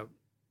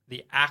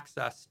the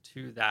access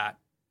to that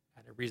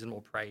at a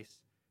reasonable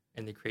price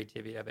and the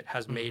creativity of it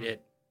has made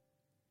it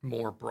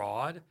more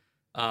broad,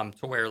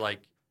 to where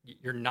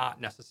you're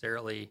not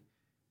necessarily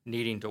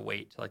needing to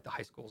wait to the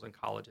high schools and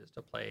colleges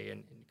to play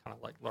and kind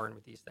of learn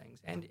with these things.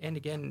 And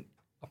again,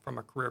 from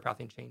a career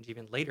pathing change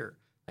even later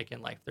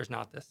in life, there's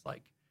not this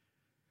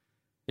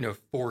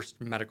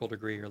forced medical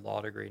degree or law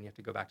degree, and you have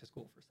to go back to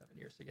school for 7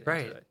 years to get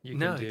into it. You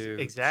can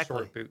do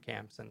short boot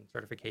camps and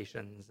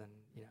certifications and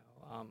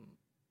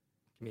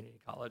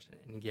community college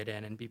and get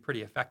in and be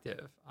pretty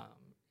effective.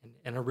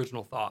 And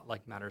original thought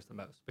original the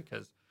most,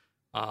 because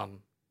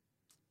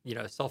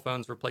cell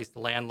phones replaced the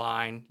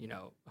landline.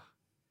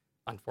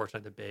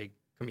 Unfortunately, the big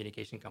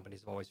communication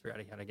companies have always figured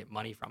out how to get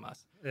money from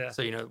us. Yeah.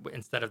 So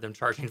instead of them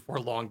charging for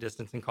long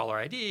distance and caller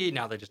ID,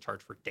 now they just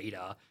charge for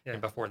data. Yeah.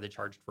 And before they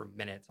charged for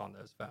minutes on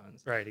those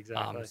phones. Right.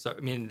 Exactly. So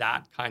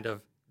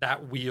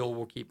that wheel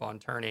will keep on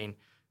turning.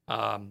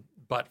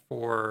 But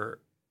for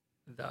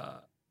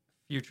the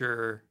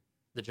future,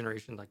 the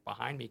generation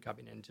behind me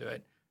coming into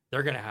it,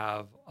 they're going to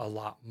have a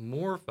lot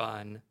more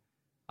fun,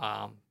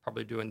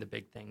 probably doing the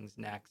big things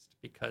next,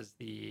 because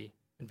the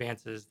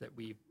advances that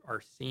we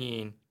are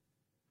seeing,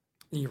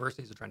 the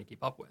universities are trying to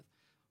keep up with,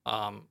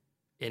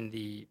 in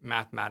the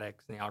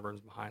mathematics and the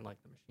algorithms behind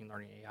the machine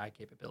learning AI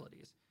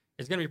capabilities,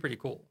 is going to be pretty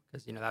cool,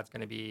 because that's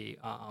going to be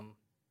I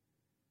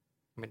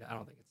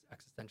don't think it's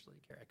existentially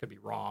scary. I could be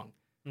wrong,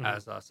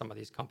 as some of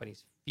these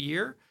companies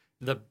fear.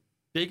 The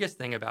biggest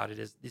thing about it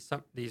is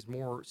these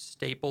more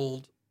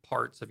stapled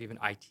parts of even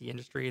IT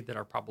industry that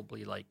are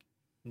probably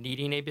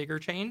needing a bigger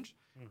change.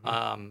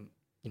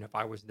 If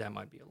I was them,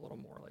 I'd be a little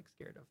more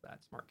scared of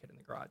that smart kid in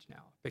the garage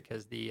now,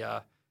 because the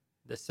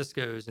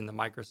Ciscos and the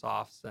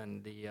Microsofts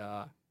and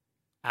the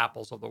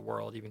Apples of the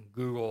world, even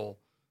Google,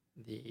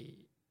 the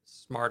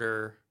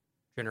smarter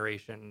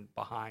generation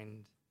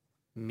behind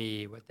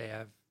me, what they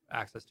have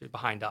access to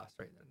behind us,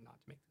 right? Not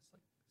to make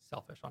this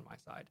selfish on my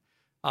side.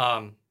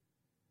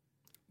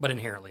 But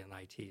inherently in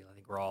IT, I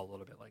think we're all a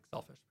little bit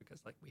selfish,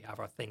 because we have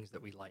our things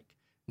that we like,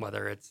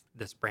 whether it's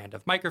this brand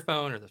of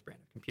microphone or this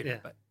brand of computer,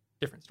 but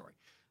different story.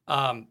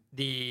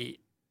 The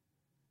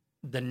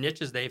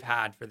niches they've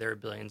had for their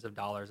billions of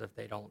dollars, if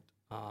they don't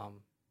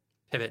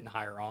pivot and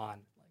hire on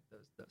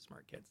those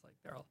smart kids,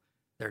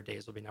 their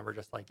days will be numbered,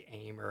 just like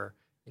AIM or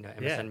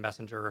MSN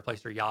Messenger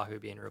replaced, or Yahoo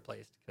being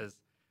replaced, because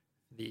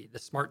the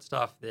smart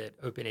stuff that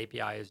Open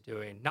API is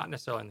doing, not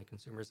necessarily on the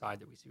consumer side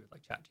that we see with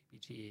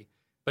ChatGPT,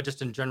 but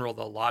just in general,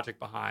 the logic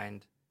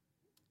behind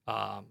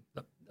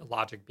the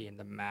logic being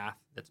the math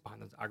that's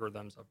behind those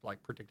algorithms of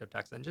predictive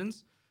text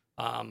engines,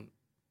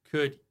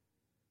 could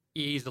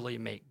easily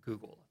make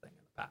Google a thing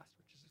in the past,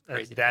 which is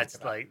crazy.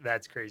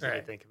 That's crazy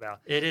to think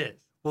about. It is.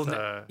 Well,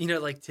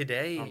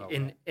 today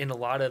in a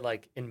lot of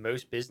in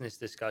most business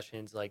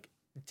discussions,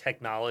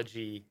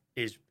 technology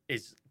is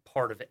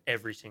part of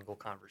every single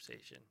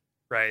conversation.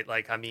 right?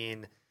 Like, I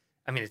mean,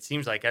 it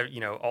seems like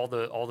all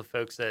the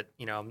folks that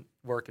I'm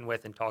working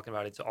with and talking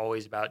about, it's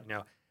always about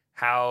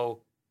how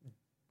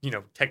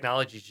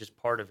technology is just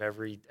part of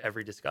every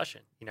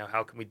discussion.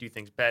 How can we do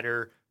things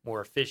better,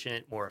 more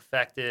efficient, more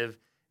effective,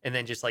 and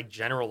then just like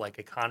general like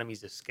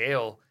economies of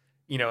scale.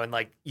 And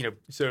like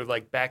so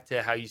like back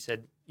to how you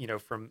said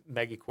from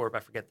Megacorp, I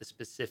forget the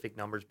specific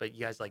numbers, but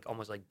you guys like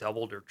almost like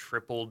doubled or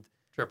tripled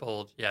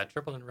Tripled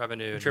in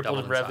revenue and tripled doubled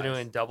in in revenue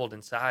size. and doubled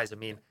in size. I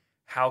mean,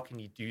 how can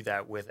you do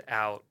that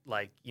without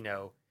like,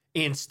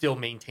 and still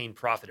maintain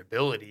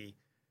profitability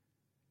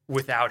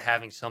without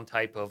having some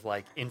type of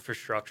like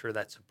infrastructure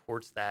that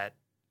supports that,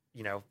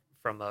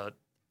 from a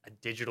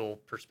digital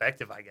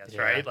perspective, I guess,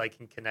 Yeah. right? Like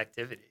in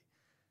connectivity.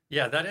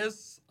 Yeah, that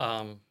is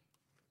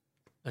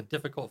a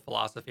difficult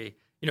philosophy.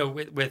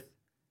 With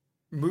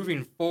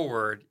moving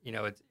forward,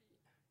 it's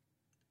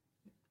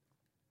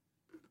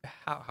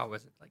how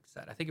was it like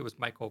said? I think it was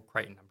Michael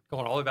Crichton. I'm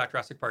going all the way back to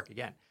Jurassic Park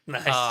again.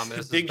 Nice. This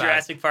is Big back.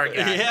 Jurassic Park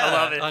guy. Yeah, I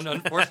love it.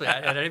 Unfortunately,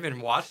 I didn't even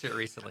watch it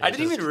recently. I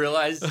didn't even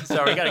realize.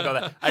 Sorry, we gotta go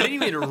back. I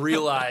didn't even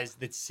realize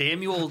that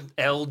Samuel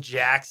L.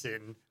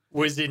 Jackson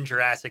was in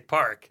Jurassic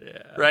Park.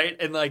 Yeah. Right,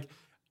 and like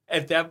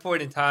at that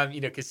point in time,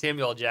 because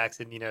Samuel L.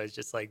 Jackson, is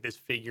just like this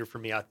figure for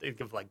me. I think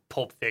of like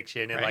Pulp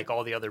Fiction and Right. like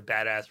all the other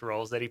badass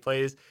roles that he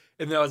plays.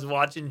 And then I was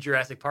watching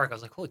Jurassic Park. I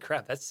was like, holy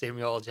crap, that's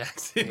Samuel L.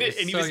 Jackson. He was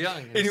and so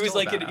young. And he was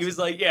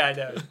like, yeah, I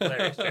know.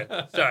 Hilarious,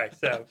 man. Sorry.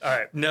 So, all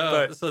right.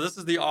 No, so this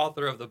is the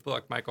author of the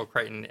book, Michael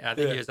Crichton. I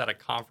think Yeah. he was at a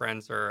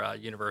conference or a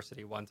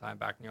university one time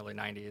back in the early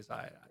 90s.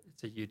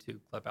 It's a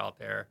YouTube clip out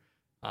there.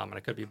 And I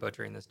could be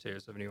butchering this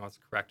too. So if anyone wants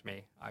to correct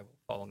me, I will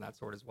follow in that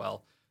sort as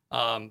well.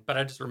 But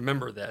I just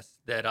remember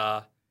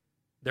that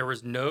there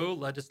was no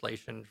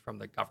legislation from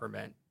the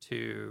government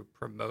to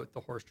promote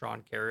the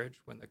horse-drawn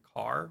carriage when the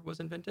car was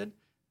invented,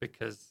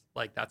 because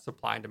like that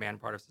supply and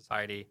demand part of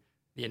society,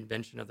 the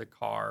invention of the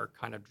car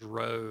kind of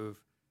drove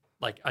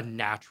like a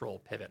natural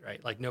pivot,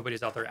 right? Like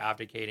nobody's out there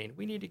advocating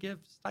we need to give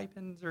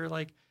stipends or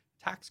like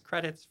tax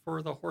credits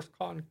for the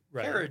horse-drawn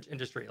carriage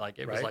industry. Like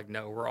it was like,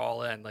 no, we're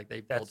all in. Like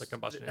they built a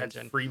combustion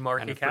engine. Free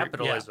market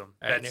capitalism.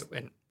 Yeah. That's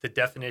the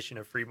definition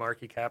of free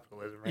market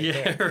capitalism, right?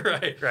 Yeah,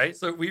 there. right.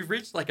 So we've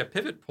reached like a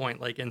pivot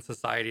point, like in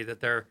society, that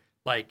they're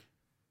like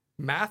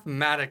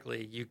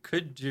mathematically you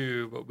could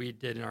do what we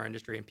did in our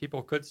industry, and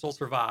people could still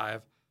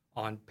survive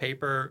on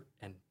paper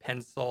and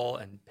pencil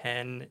and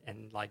pen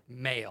and like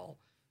mail.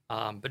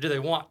 But do they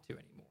want to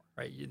anymore?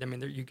 Right? I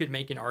mean, you could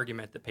make an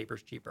argument that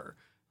paper's cheaper.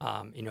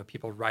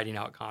 People writing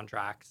out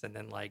contracts and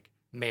then like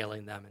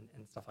mailing them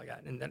and stuff like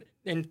that. And then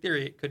in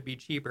theory, it could be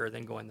cheaper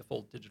than going the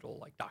full digital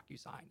like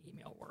DocuSign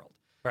email world.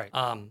 Right.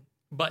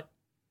 But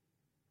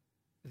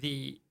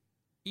the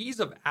ease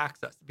of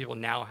access that people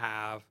now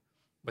have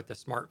with the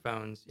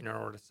smartphones, in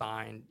order to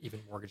sign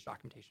even mortgage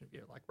documentation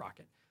via like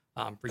Rocket,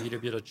 for you to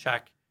be able to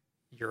check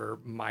your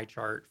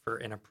MyChart for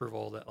an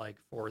approval that like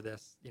for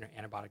this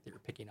antibiotic that you're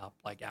picking up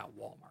like at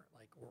Walmart,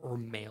 like or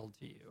mailed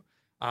to you.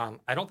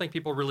 I don't think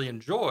people really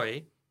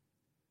enjoy,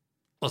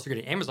 unless you're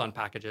getting Amazon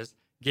packages,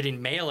 getting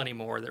mail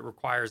anymore that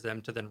requires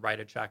them to then write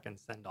a check and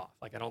send off.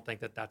 Like I don't think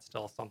that that's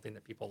still something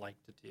that people like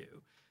to do.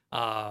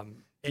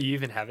 Do you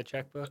even have a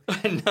checkbook?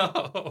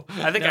 No.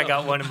 I think I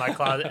got one in my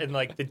closet in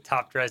like the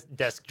top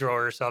desk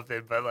drawer or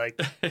something. But like,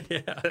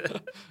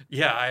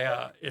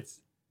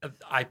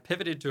 I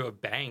pivoted to a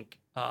bank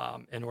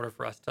in order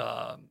for us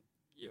to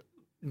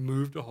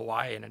move to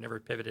Hawaii, and I never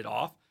pivoted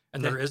off.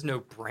 And there is no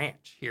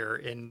branch here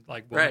in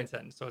like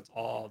Wilmington, so it's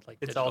all like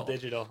it's digital. all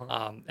digital.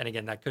 Huh? And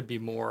again, that could be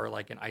more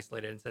like an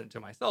isolated incident to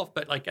myself,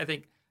 but like I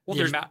think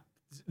there's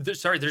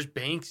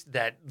banks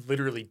that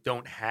literally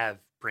don't have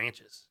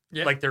branches.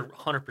 Yeah. Like they're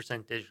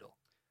 100% digital.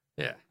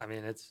 Yeah. I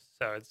mean, that's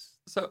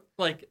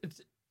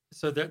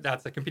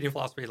a competing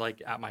philosophy.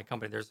 Like at my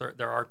company,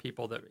 there are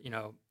people that,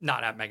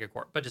 not at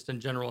MegaCorp, but just in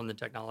general in the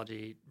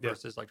technology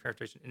versus like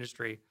transportation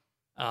industry,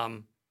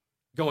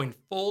 going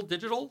full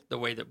digital the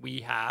way that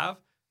we have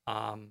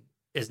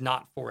is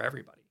not for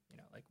everybody.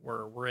 Like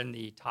we're in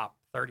the top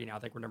 30 now. I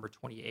think we're number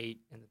 28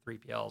 in the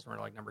 3PLs. We're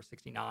like number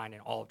 69 in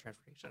all of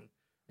transportation in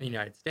the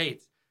United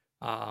States.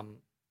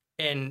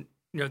 And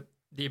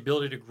the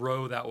ability to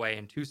grow that way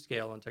and to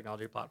scale on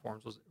technology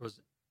platforms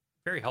was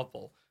very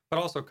helpful, but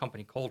also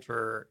company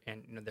culture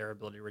and their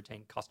ability to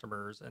retain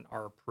customers and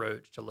our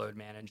approach to load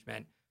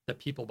management. The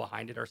people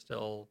behind it are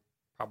still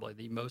probably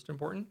the most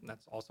important. And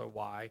that's also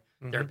why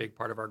they're a big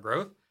part of our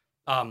growth.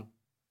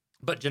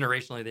 But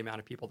generationally, the amount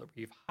of people that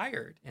we've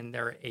hired and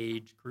their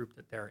age group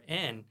that they're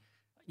in,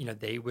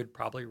 they would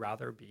probably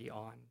rather be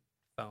on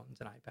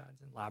phones and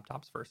iPads and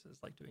laptops versus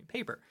like doing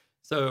paper.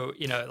 So,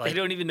 like they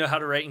don't even know how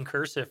to write in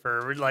cursive,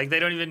 or like they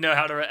don't even know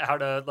how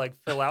to like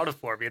fill out a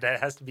form. It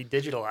has to be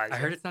digitalized. I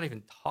heard it's not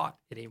even taught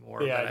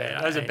anymore. Yeah,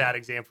 that was a bad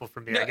example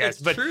for me, I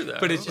guess. It's true though.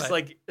 But it's just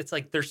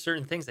like there's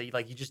certain things that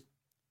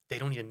they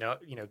don't even know.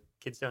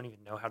 Kids don't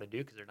even know how to do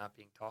because they're not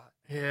being taught.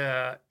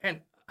 Yeah,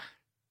 and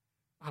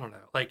I don't know.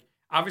 Like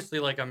obviously,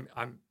 like I'm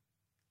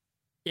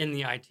in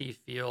the IT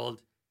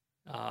field,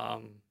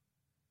 and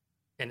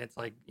it's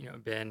like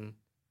been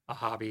a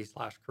hobby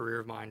 / career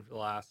of mine for the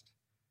last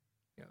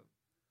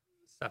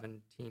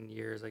 17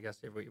 years, I guess,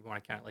 if we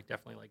want to count like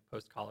definitely like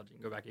post college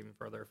and go back even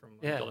further from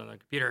like Yeah. building the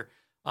computer.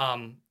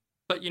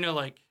 But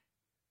like,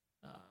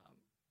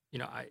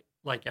 I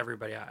like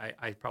everybody,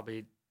 I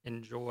probably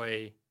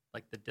enjoy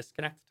like the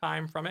disconnect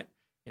time from it,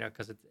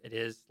 because it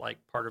is like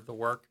part of the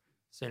work.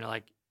 So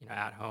like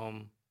at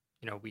home,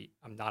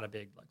 I'm not a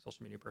big like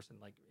social media person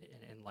like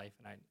in life,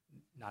 and I'm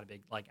not a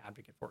big like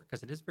advocate for it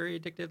because it is very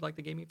addictive, like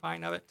the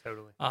gamifying of it.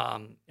 Totally.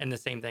 And the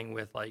same thing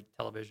with like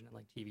television and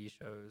like TV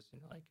shows,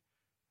 like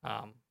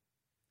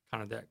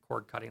kind of that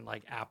cord cutting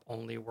like app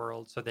only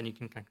world. So then you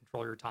can kind of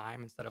control your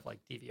time instead of like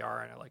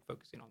DVR and like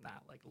focusing on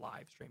that like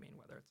live streaming,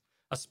 whether it's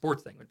a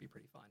sports thing would be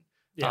pretty fun.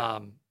 Yeah.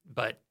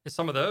 But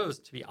some of those,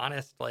 to be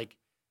honest, like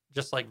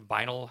just like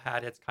vinyl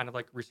had its kind of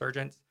like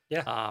resurgence.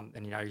 Yeah.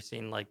 And you're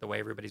seeing like the way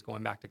everybody's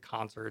going back to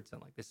concerts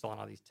and like they're selling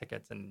all these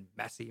tickets, and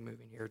Messi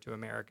moving here to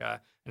America,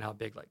 and how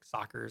big like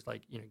soccer's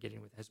like,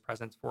 getting with his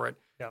presence for it.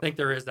 Yeah. I think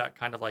there is that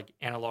kind of like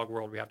analog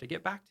world we have to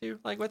get back to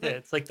like with it.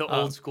 It's like the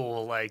old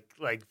school like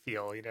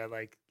feel,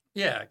 like.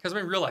 Yeah, because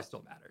real life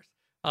still matters.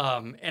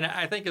 And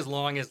I think as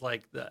long as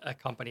like a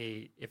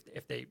company,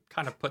 if they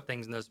kind of put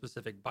things in those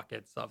specific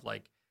buckets of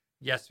like,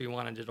 yes, we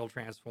want a digital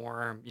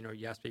transform,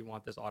 yes, we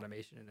want this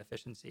automation and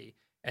efficiency,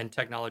 and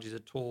technology as a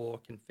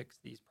tool can fix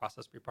these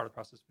process, be part of the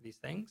process for these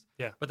things.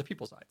 Yeah. But the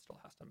people side still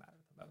has to matter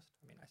the most.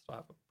 I mean, I still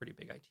have a pretty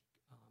big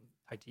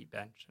IT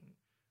bench, and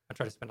I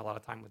try to spend a lot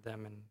of time with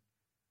them and,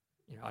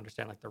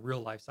 understand like the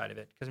real life side of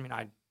it. Because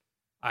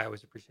I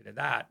always appreciated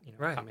that,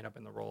 Right. coming up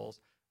in the roles.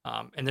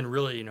 And then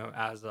really,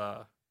 as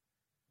a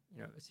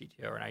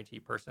CTO or an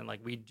IT person, like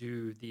we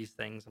do these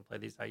things and play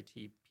these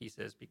IT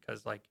pieces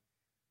because like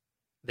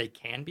they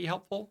can be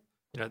helpful,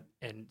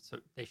 and so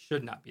they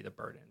should not be the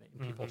burden.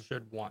 And people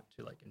should want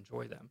to like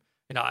enjoy them.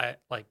 I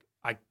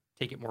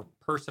take it more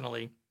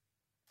personally,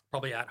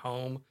 probably at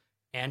home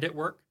and at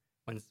work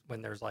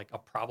when there's like a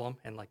problem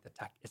and like the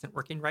tech isn't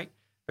working right,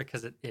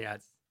 because it's a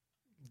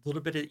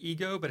little bit of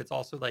ego, but it's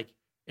also like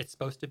it's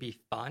supposed to be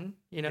fun,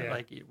 Yeah.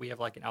 like we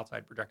have like an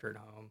outside projector at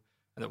home,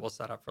 and that we'll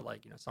set up for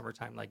like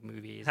summertime like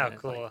movies. How and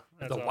it's, cool. like, if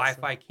That's the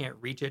awesome. Wi-Fi can't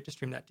reach it to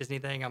stream that Disney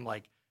thing, I'm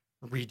like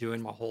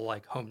redoing my whole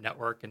like home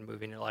network and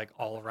moving it like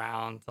all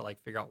around to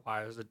like figure out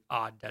why it was an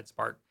odd dead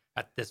spot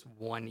at this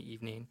one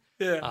evening.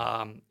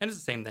 Yeah. And it's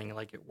the same thing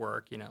like at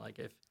work, like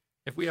if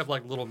we have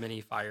like little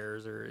mini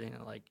fires or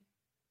like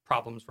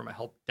problems from a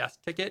help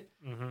desk ticket,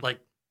 like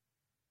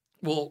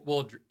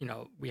we'll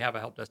we have a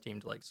help desk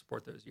team to like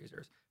support those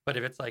users. But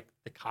if it's like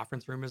the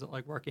conference room isn't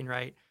like working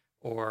right,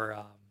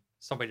 or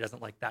somebody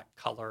doesn't like that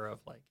color of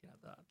like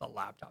the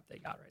laptop they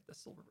got, right, the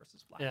silver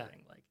versus black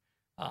thing, like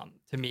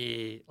to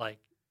me, like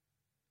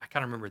I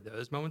kind of remember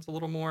those moments a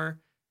little more,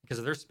 because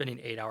if they're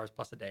spending 8 hours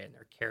plus a day and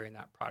they're carrying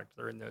that product,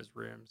 they're in those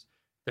rooms,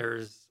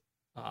 there's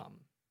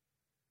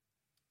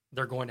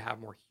they're going to have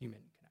more human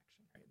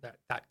connection, right?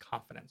 That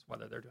confidence,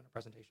 whether they're doing a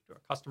presentation to a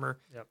customer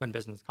in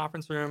business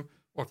conference room,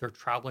 or if they're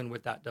traveling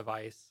with that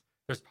device,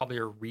 there's probably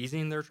a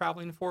reason they're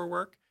traveling for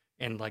work,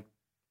 and like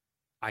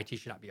IT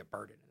should not be a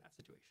burden in that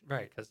situation,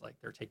 right? Because like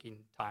they're taking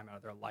time out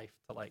of their life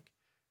to like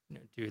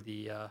do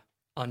the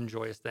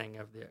unjoyous thing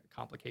of the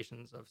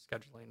complications of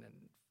scheduling and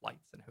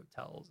flights and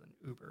hotels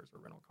and Ubers or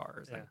rental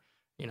cars, and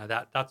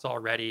that's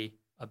already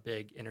a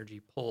big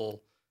energy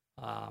pull,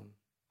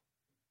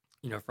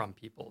 from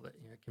people that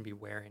can be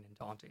wearing and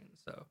daunting.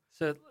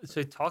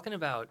 So talking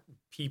about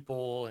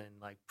people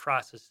and like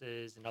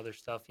processes and other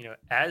stuff,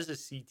 as a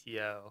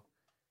CTO,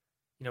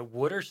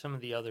 what are some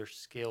of the other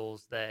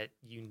skills that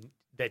you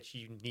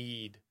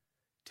need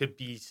to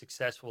be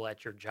successful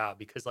at your job?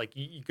 Because like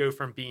you go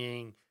from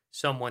being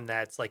someone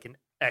that's like an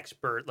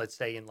expert, let's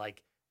say, in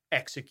like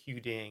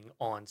executing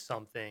on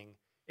something,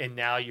 and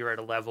now you're at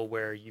a level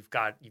where you've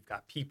got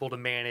people to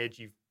manage,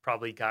 you've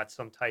probably got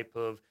some type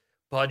of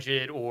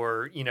budget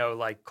or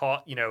like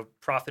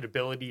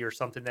profitability or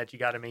something that you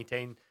got to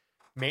maintain.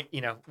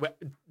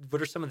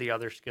 What are some of the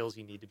other skills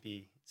you need to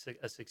be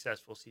a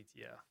successful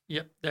CTO?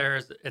 Yep,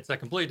 it's a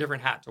completely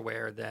different hat to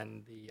wear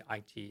than the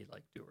IT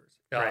like doers.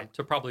 Right.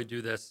 To probably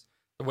do this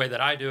the way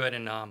that I do it,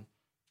 and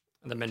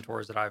the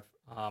mentors that I've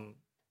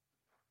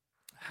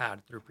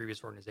had through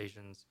previous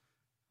organizations,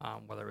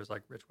 whether it was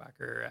like Rich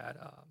Wacker at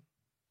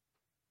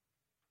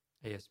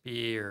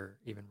ASB, or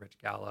even Rich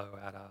Gallo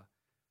at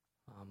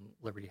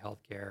Liberty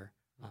Healthcare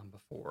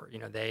before.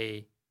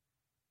 They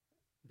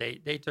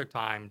took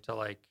time to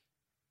like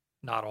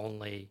not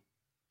only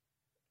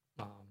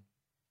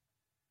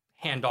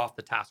hand off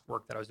the task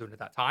work that I was doing at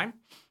that time,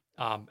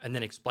 and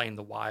then explain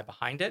the why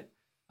behind it,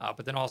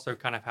 but then also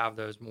kind of have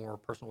those more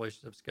personal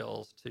relationship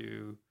skills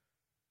to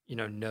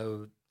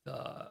know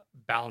the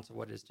balance of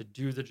what it is to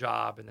do the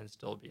job and then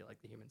still be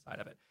like the human side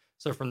of it.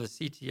 So from the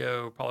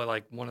CTO, probably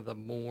like one of the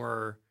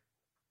more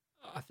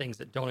things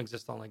that don't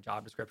exist on like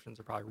job descriptions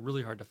are probably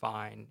really hard to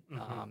find,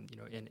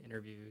 in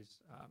interviews.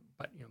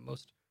 But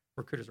most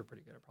recruiters are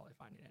pretty good at probably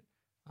finding it.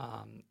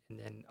 And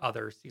then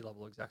other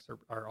C-level execs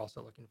are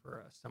also looking for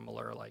a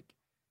similar like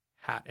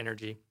hat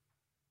energy.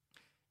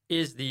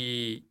 Is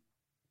the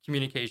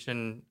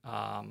communication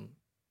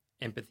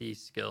empathy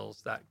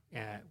skills, that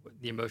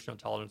the emotional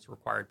intelligence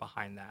required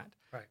behind that.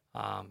 Right.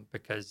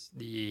 Because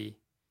the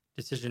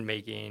decision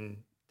making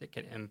that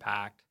can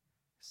impact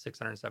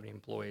 670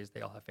 employees,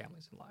 they all have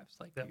families and lives.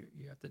 Like Yep.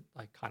 you have to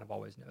like kind of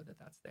always know that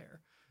that's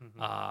there.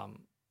 Mm-hmm.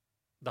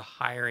 The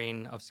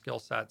hiring of skill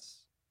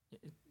sets,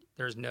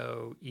 there's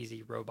no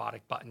easy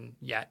robotic button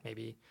yet.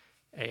 Maybe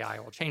AI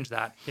will change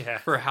that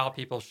for how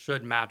people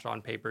should match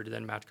on paper to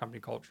then match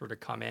company culture to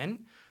come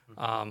in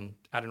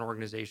at an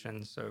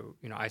organization. So,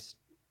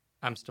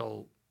 I'm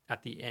still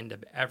at the end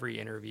of every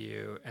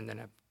interview, and then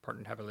I've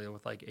partnered heavily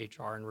with like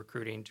HR and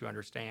recruiting to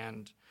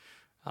understand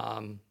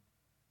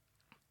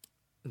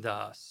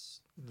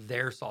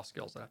their soft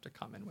skills that have to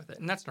come in with it.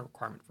 And that's a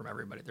requirement from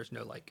everybody. There's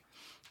no like,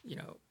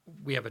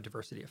 we have a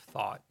diversity of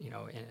thought,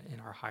 in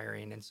our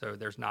hiring. And so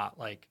there's not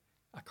like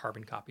a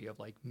carbon copy of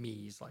like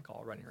me's like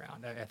all running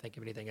around. I think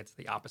if anything, it's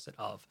the opposite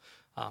of.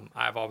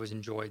 I've always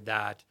enjoyed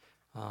that.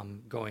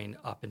 Going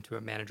up into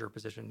a manager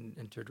position,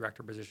 into a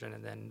director position,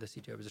 and then the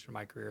CTO position of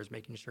my career is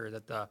making sure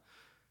that the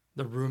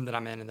room that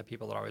I'm in and the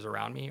people that are always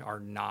around me are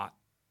not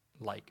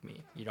like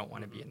me. You don't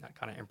want to be in that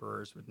kind of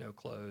emperors with no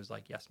clothes,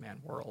 like yes man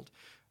world.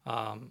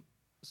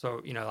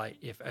 So, like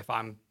if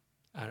I'm,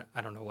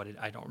 I don't know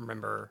I don't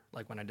remember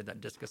like when I did that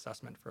DISC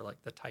assessment for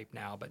like the type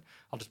now, but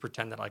I'll just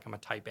pretend that like I'm a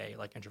type A,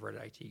 like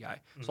introverted IT guy.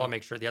 Mm-hmm. So I'll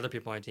make sure the other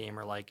people on my team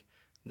are like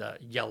the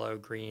yellow,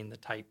 green, the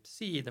type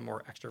C, the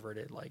more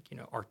extroverted, like,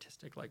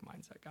 artistic, like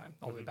mindset guy,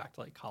 all the way back to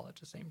like college,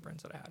 the same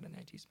friends that I had in the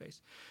IT space.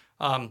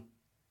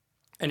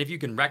 And if you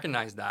can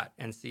recognize that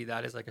and see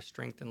that as like a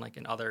strength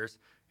in others,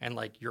 and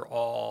like you're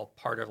all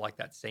part of like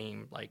that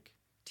same like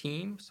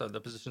team, so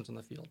the positions on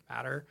the field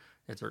matter.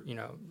 It's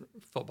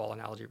football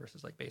analogy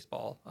versus like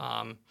baseball,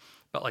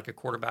 but like a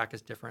quarterback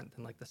is different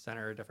than like the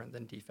center, different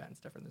than defense,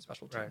 different than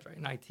special teams, right?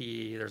 In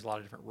IT, there's a lot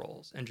of different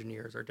roles.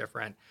 Engineers are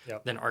different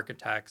than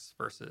architects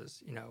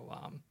versus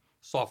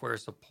software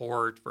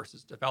support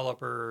versus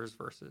developers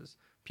versus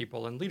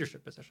people in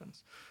leadership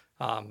positions.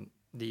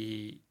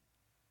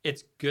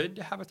 It's good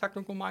to have a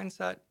technical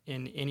mindset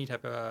in any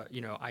type of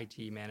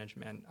IT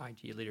management,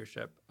 IT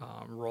leadership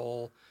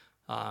role,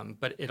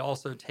 but it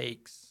also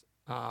takes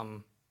I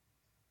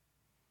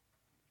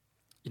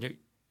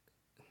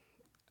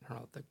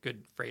don't know the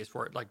good phrase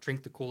for it, like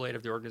drink the Kool-Aid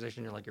of the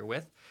organization you're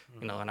with.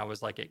 Mm-hmm. And I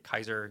was like at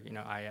Kaiser,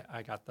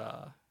 I got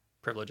the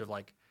privilege of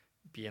like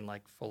being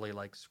like fully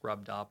like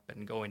scrubbed up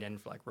and going in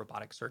for like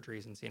robotic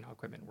surgeries and seeing how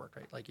equipment work,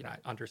 right? Like,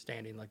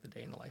 understanding like the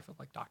day in the life of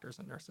like doctors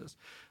and nurses.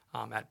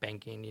 At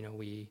banking,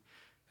 we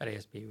at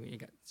ASB, we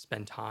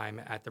spend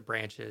time at the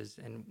branches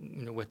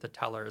and, with the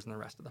tellers and the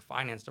rest of the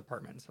finance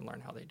departments and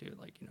learn how they do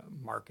like,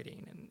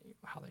 marketing and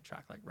how they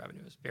track like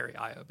revenue is very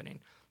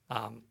eye-opening.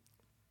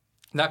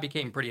 That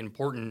became pretty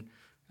important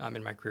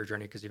in my career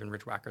journey, because even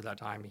Rich Wacker at that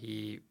time,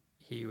 he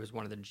was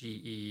one of the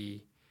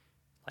GE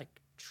like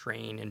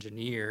train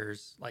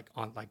engineers like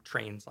on like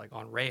trains like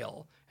on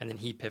rail, and then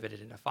he pivoted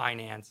into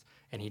finance,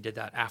 and he did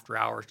that after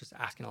hours, just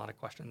asking a lot of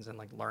questions and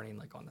like learning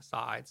like on the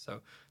side.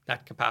 So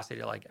that capacity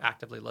to like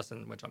actively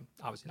listen, which I'm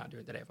obviously not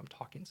doing today if I'm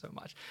talking so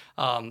much,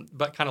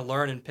 but kind of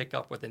learn and pick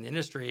up within the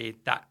industry,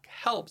 that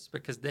helps,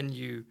 because then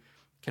you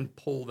can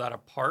pull that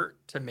apart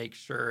to make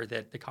sure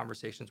that the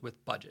conversations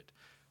with budget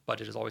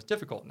is always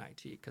difficult in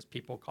IT, because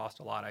people cost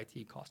a lot,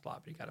 IT costs a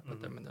lot, but you got to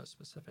put them in those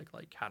specific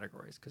like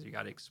categories, because you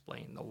got to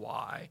explain the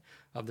why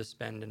of the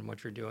spend and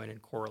what you're doing and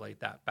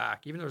correlate that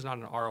back. Even though there's not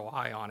an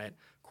ROI on it,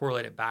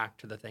 correlate it back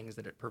to the things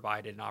that it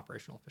provided in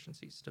operational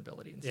efficiency,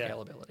 stability, and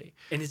scalability.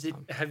 And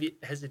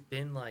has it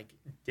been like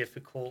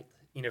difficult,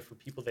 for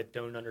people that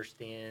don't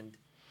understand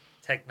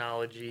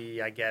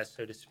technology, I guess,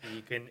 so to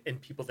speak,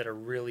 and people that are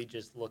really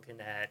just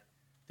looking at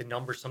the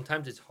numbers?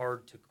 Sometimes it's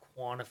hard to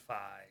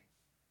quantify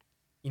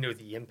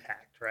the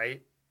impact,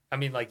 right? I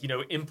mean, like,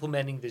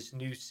 implementing this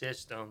new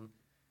system,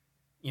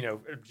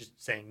 just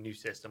saying new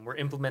system, we're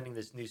implementing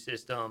this new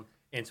system,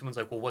 and someone's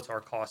like, well, what's our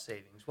cost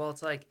savings? Well,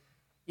 it's like,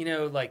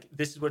 like,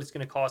 this is what it's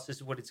going to cost, this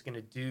is what it's going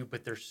to do,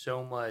 but there's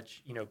so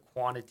much,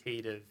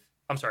 qualitative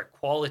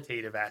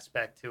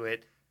aspect to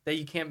it that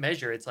you can't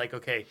measure. It's like,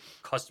 okay,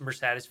 customer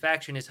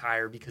satisfaction is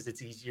higher because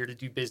it's easier to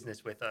do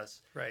business with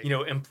us. Right.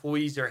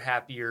 Employees are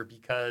happier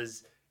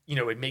because,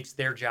 it makes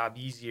their job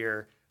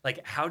easier.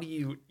 Like, how do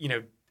you,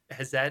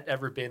 has that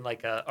ever been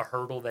like a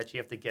hurdle that you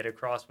have to get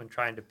across when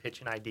trying to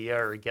pitch an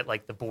idea or get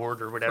like the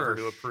board or whatever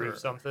to approve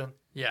something?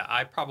 Yeah,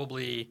 I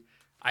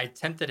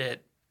attempted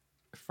it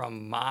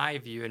from my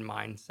view and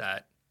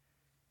mindset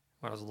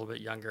when I was a little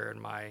bit younger,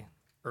 in my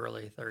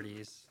early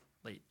 30s,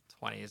 late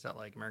 20s at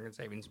like American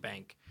Savings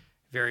Bank,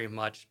 very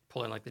much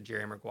pulling like the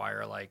Jerry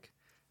Maguire, like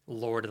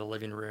Lord of the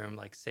Living Room,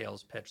 like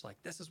sales pitch, like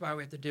this is why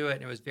we have to do it.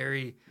 And it was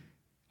very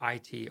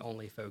IT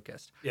only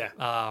focused. Yeah.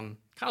 Kind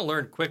of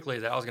learned quickly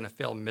that I was going to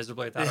fail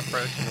miserably at that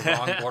approach in the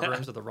wrong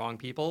boardrooms with the wrong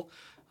people.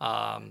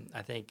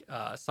 I think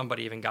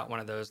somebody even got one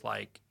of those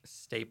like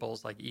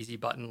staples, like easy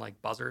button,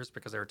 like buzzers,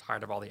 because they were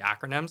tired of all the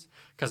acronyms.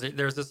 Because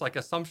there's this like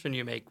assumption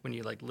you make when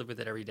you like live with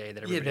it every day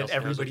that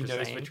everybody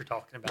knows what you're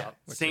talking about.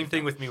 Same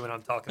thing with me when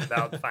I'm talking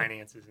about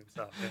finances and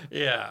stuff.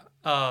 Yeah.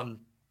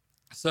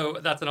 So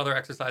that's another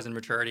exercise in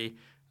maturity.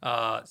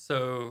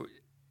 So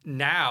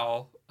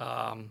now,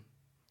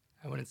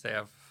 I wouldn't say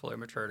I've fully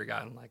matured or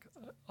gotten like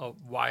a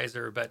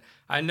wiser, but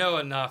I know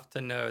enough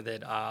to know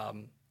that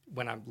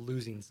when I'm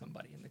losing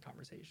somebody in the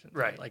conversation,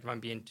 Right. like if I'm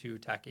being too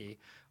techie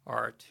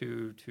or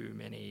too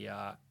many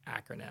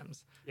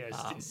acronyms. Yeah,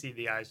 see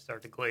the eyes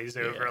start to glaze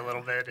over a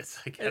little bit. It's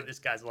like, this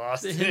guy's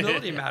lost. The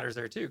humility matters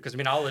there too, because I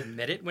mean, I'll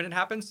admit it when it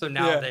happens. So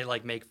now they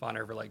like make fun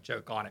of or like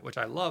joke on it, which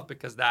I love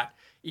because that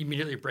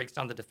immediately breaks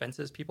down the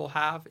defenses people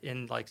have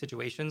in like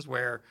situations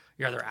where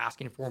you're either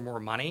asking for more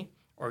money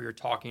or you're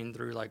talking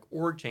through like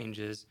org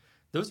changes.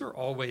 Those are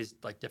always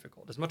like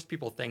difficult. As much as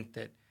people think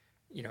that,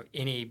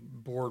 any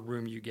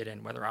boardroom you get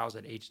in, whether I was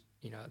at the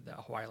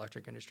Hawaii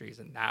Electric Industries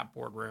in that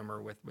boardroom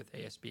or with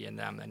ASB and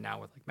them, and now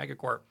with like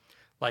MegaCorp,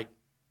 like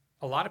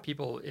a lot of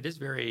people, it is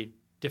very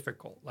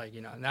difficult. Like,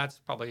 and that's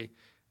probably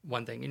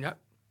one thing, when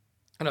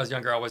I was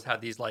younger, I always had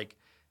these like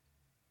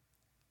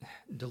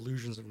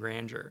delusions of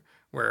grandeur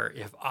where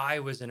if I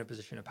was in a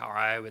position of power,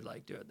 I would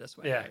like do it this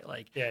way. Yeah. Right?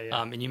 Like,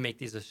 Yeah. And you make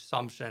these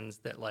assumptions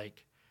that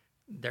like,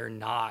 they're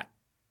not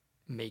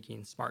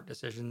making smart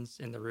decisions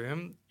in the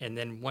room. And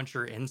then once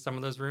you're in some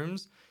of those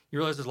rooms, you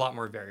realize there's a lot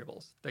more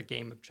variables. The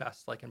game of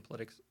chess, like in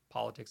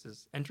politics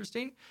is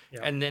interesting. Yeah.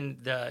 And then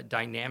the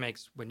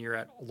dynamics when you're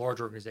at large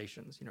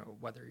organizations,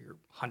 whether you're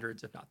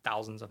hundreds, if not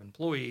thousands of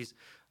employees,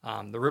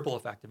 the ripple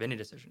effect of any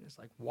decision is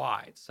like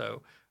wide.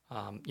 So,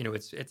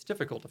 it's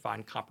difficult to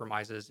find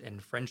compromises in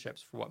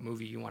friendships for what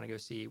movie you want to go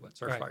see, what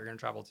search spot you're going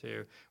to travel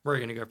to, where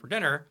you're going to go for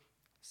dinner.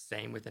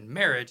 Same within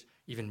marriage,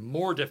 even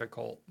more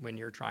difficult when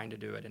you're trying to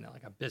do it in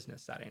like a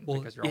business setting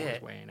because you're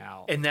always weighing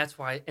out. And that's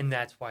why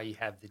you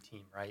have the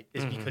team, right?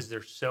 Is because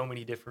there's so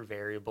many different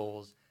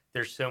variables,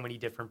 there's so many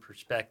different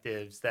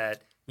perspectives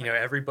that,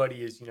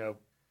 everybody is,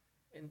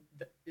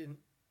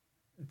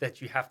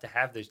 that you have to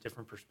have those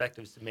different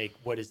perspectives to make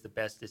what is the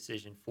best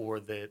decision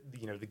for the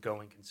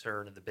going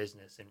concern of the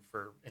business and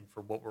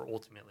for what we're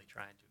ultimately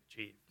trying to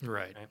achieve.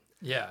 Right.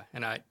 Yeah.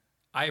 And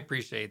I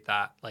appreciate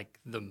that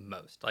like the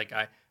most. Like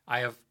I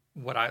have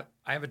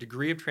a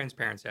degree of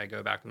transparency. I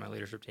go back to my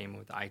leadership team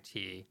with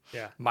IT,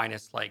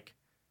 minus like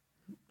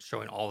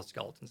showing all the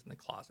skeletons in the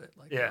closet.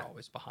 Like they're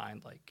always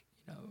behind, like,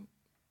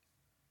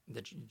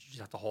 that you just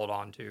have to hold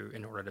on to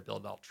in order to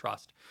build out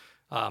trust.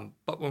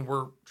 But when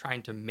we're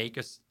trying to make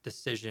a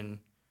decision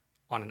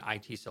on an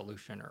IT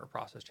solution or a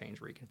process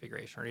change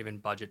reconfiguration or even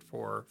budget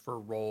for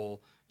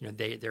role,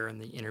 they're in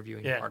the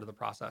interviewing part of the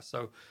process.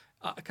 So,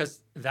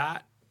 because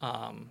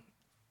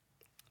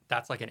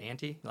that's like an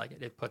ante, like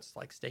it puts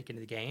like stake into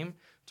the game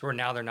to where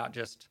now they're not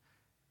just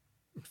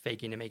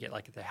faking to make it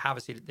like they have a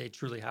seat, they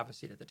truly have a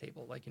seat at the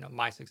table. Like,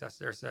 my success,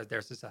 their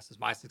success is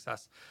my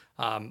success.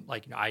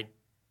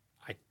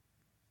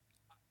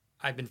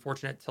 I've been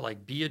fortunate to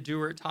like be a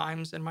doer at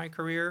times in my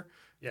career,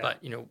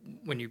 but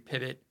when you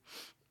pivot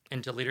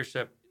into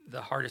leadership,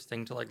 the hardest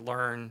thing to like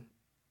learn,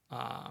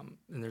 and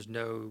there's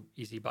no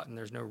easy button,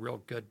 there's no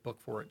real good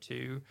book for it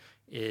too,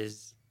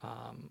 is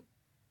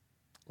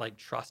like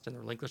trust and the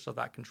relinquish of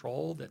that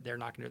control, that they're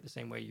not going to do it the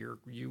same way you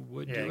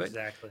would do it.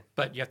 Exactly.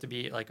 But you have to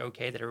be like,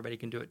 okay, that everybody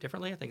can do it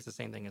differently. I think it's the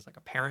same thing as like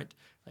a parent,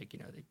 like,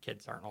 the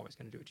kids aren't always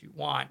going to do what you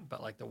want,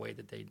 but like the way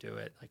that they do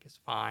it, like is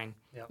fine.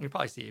 Yep. You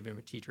probably see even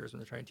with teachers when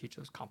they're trying to teach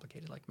those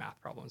complicated like math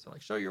problems, they're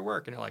like, show your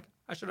work. And you're like,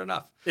 I should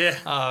enough. Yeah.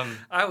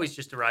 I always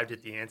just arrived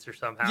at the answer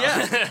somehow. Yeah.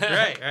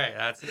 Right.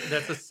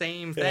 That's the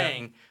same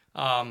thing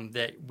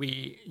that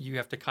you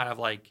have to kind of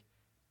like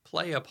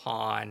play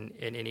upon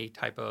in any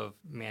type of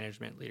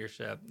management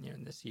leadership,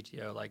 in the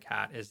CTO like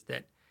hat, is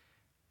that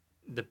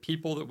the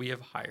people that we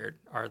have hired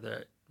are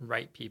the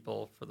right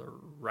people for the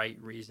right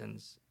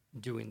reasons,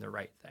 doing the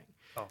right thing.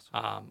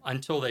 Awesome.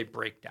 Until they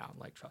break down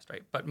like trust,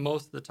 right? But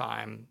most of the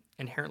time,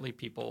 inherently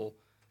people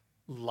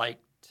like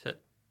to,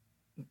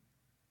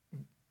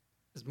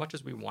 as much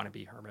as we want to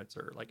be hermits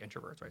or like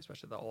introverts, right?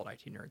 Especially the old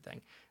IT nerd thing,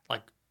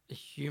 like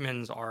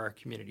humans are a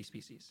community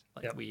species.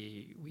 Like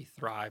we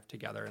thrive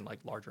together in like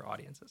larger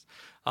audiences.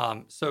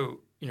 So,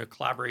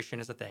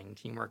 collaboration is a thing.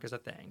 Teamwork is a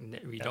thing.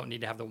 We don't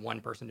need to have the one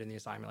person doing the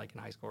assignment like in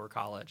high school or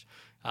college.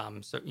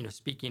 So,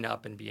 speaking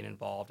up and being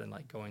involved and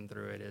like going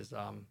through it is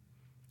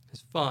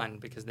fun,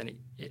 because then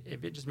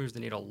if it just moves the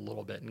needle a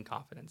little bit in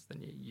confidence,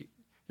 then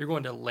you're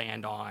going to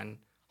land on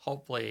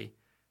hopefully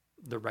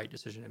the right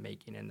decision in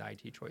making in the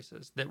IT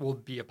choices that will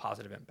be a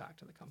positive impact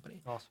to the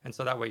company. Awesome. And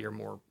so that way you're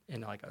more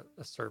in like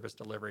a service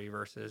delivery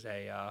versus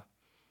an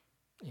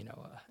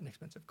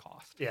expensive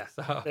cost. Yeah.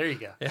 So there you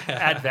go.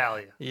 Add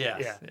value.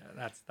 Yes. Yeah.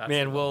 That's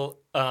man. Well,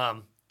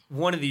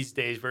 one of these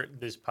days,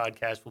 this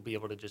podcast will be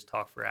able to just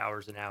talk for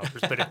hours and hours.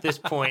 But at this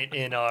point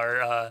in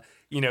our,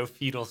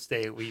 fetal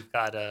state, we've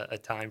got a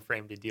time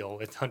frame to deal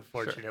with,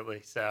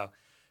 unfortunately. Sure.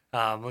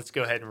 So let's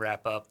go ahead and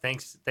wrap up.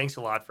 Thanks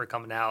a lot for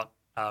coming out.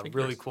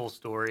 Really cool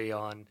story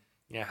on,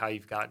 how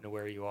you've gotten to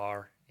where you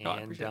are.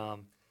 And,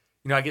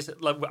 I guess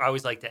I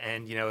always like to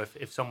end,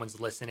 if someone's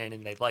listening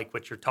and they like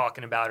what you're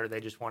talking about or they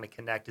just want to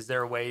connect, is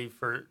there a way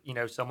for,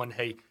 someone,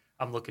 hey,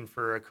 I'm looking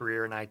for a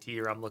career in IT,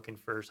 or I'm looking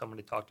for someone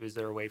to talk to, is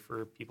there a way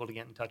for people to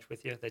get in touch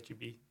with you that you'd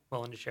be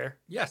willing to share?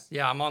 Yes.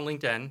 Yeah. I'm on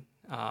LinkedIn.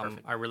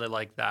 Perfect. I really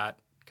like that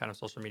kind of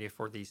social media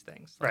for these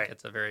things. Like Right.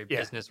 it's a very Yeah.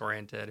 business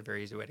oriented, a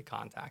very easy way to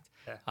contact.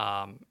 Yeah.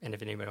 And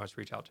if anybody wants to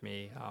reach out to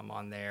me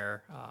on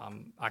there,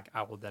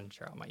 I will then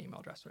share out my email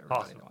address with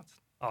everybody that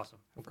wants. Awesome.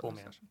 Well, cool,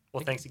 man. Discussion.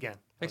 Well, thanks again.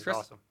 Thanks, That was Chris.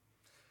 awesome.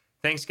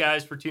 Thanks,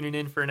 guys, for tuning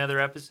in for another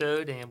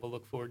episode, and we'll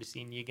look forward to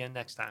seeing you again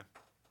next time.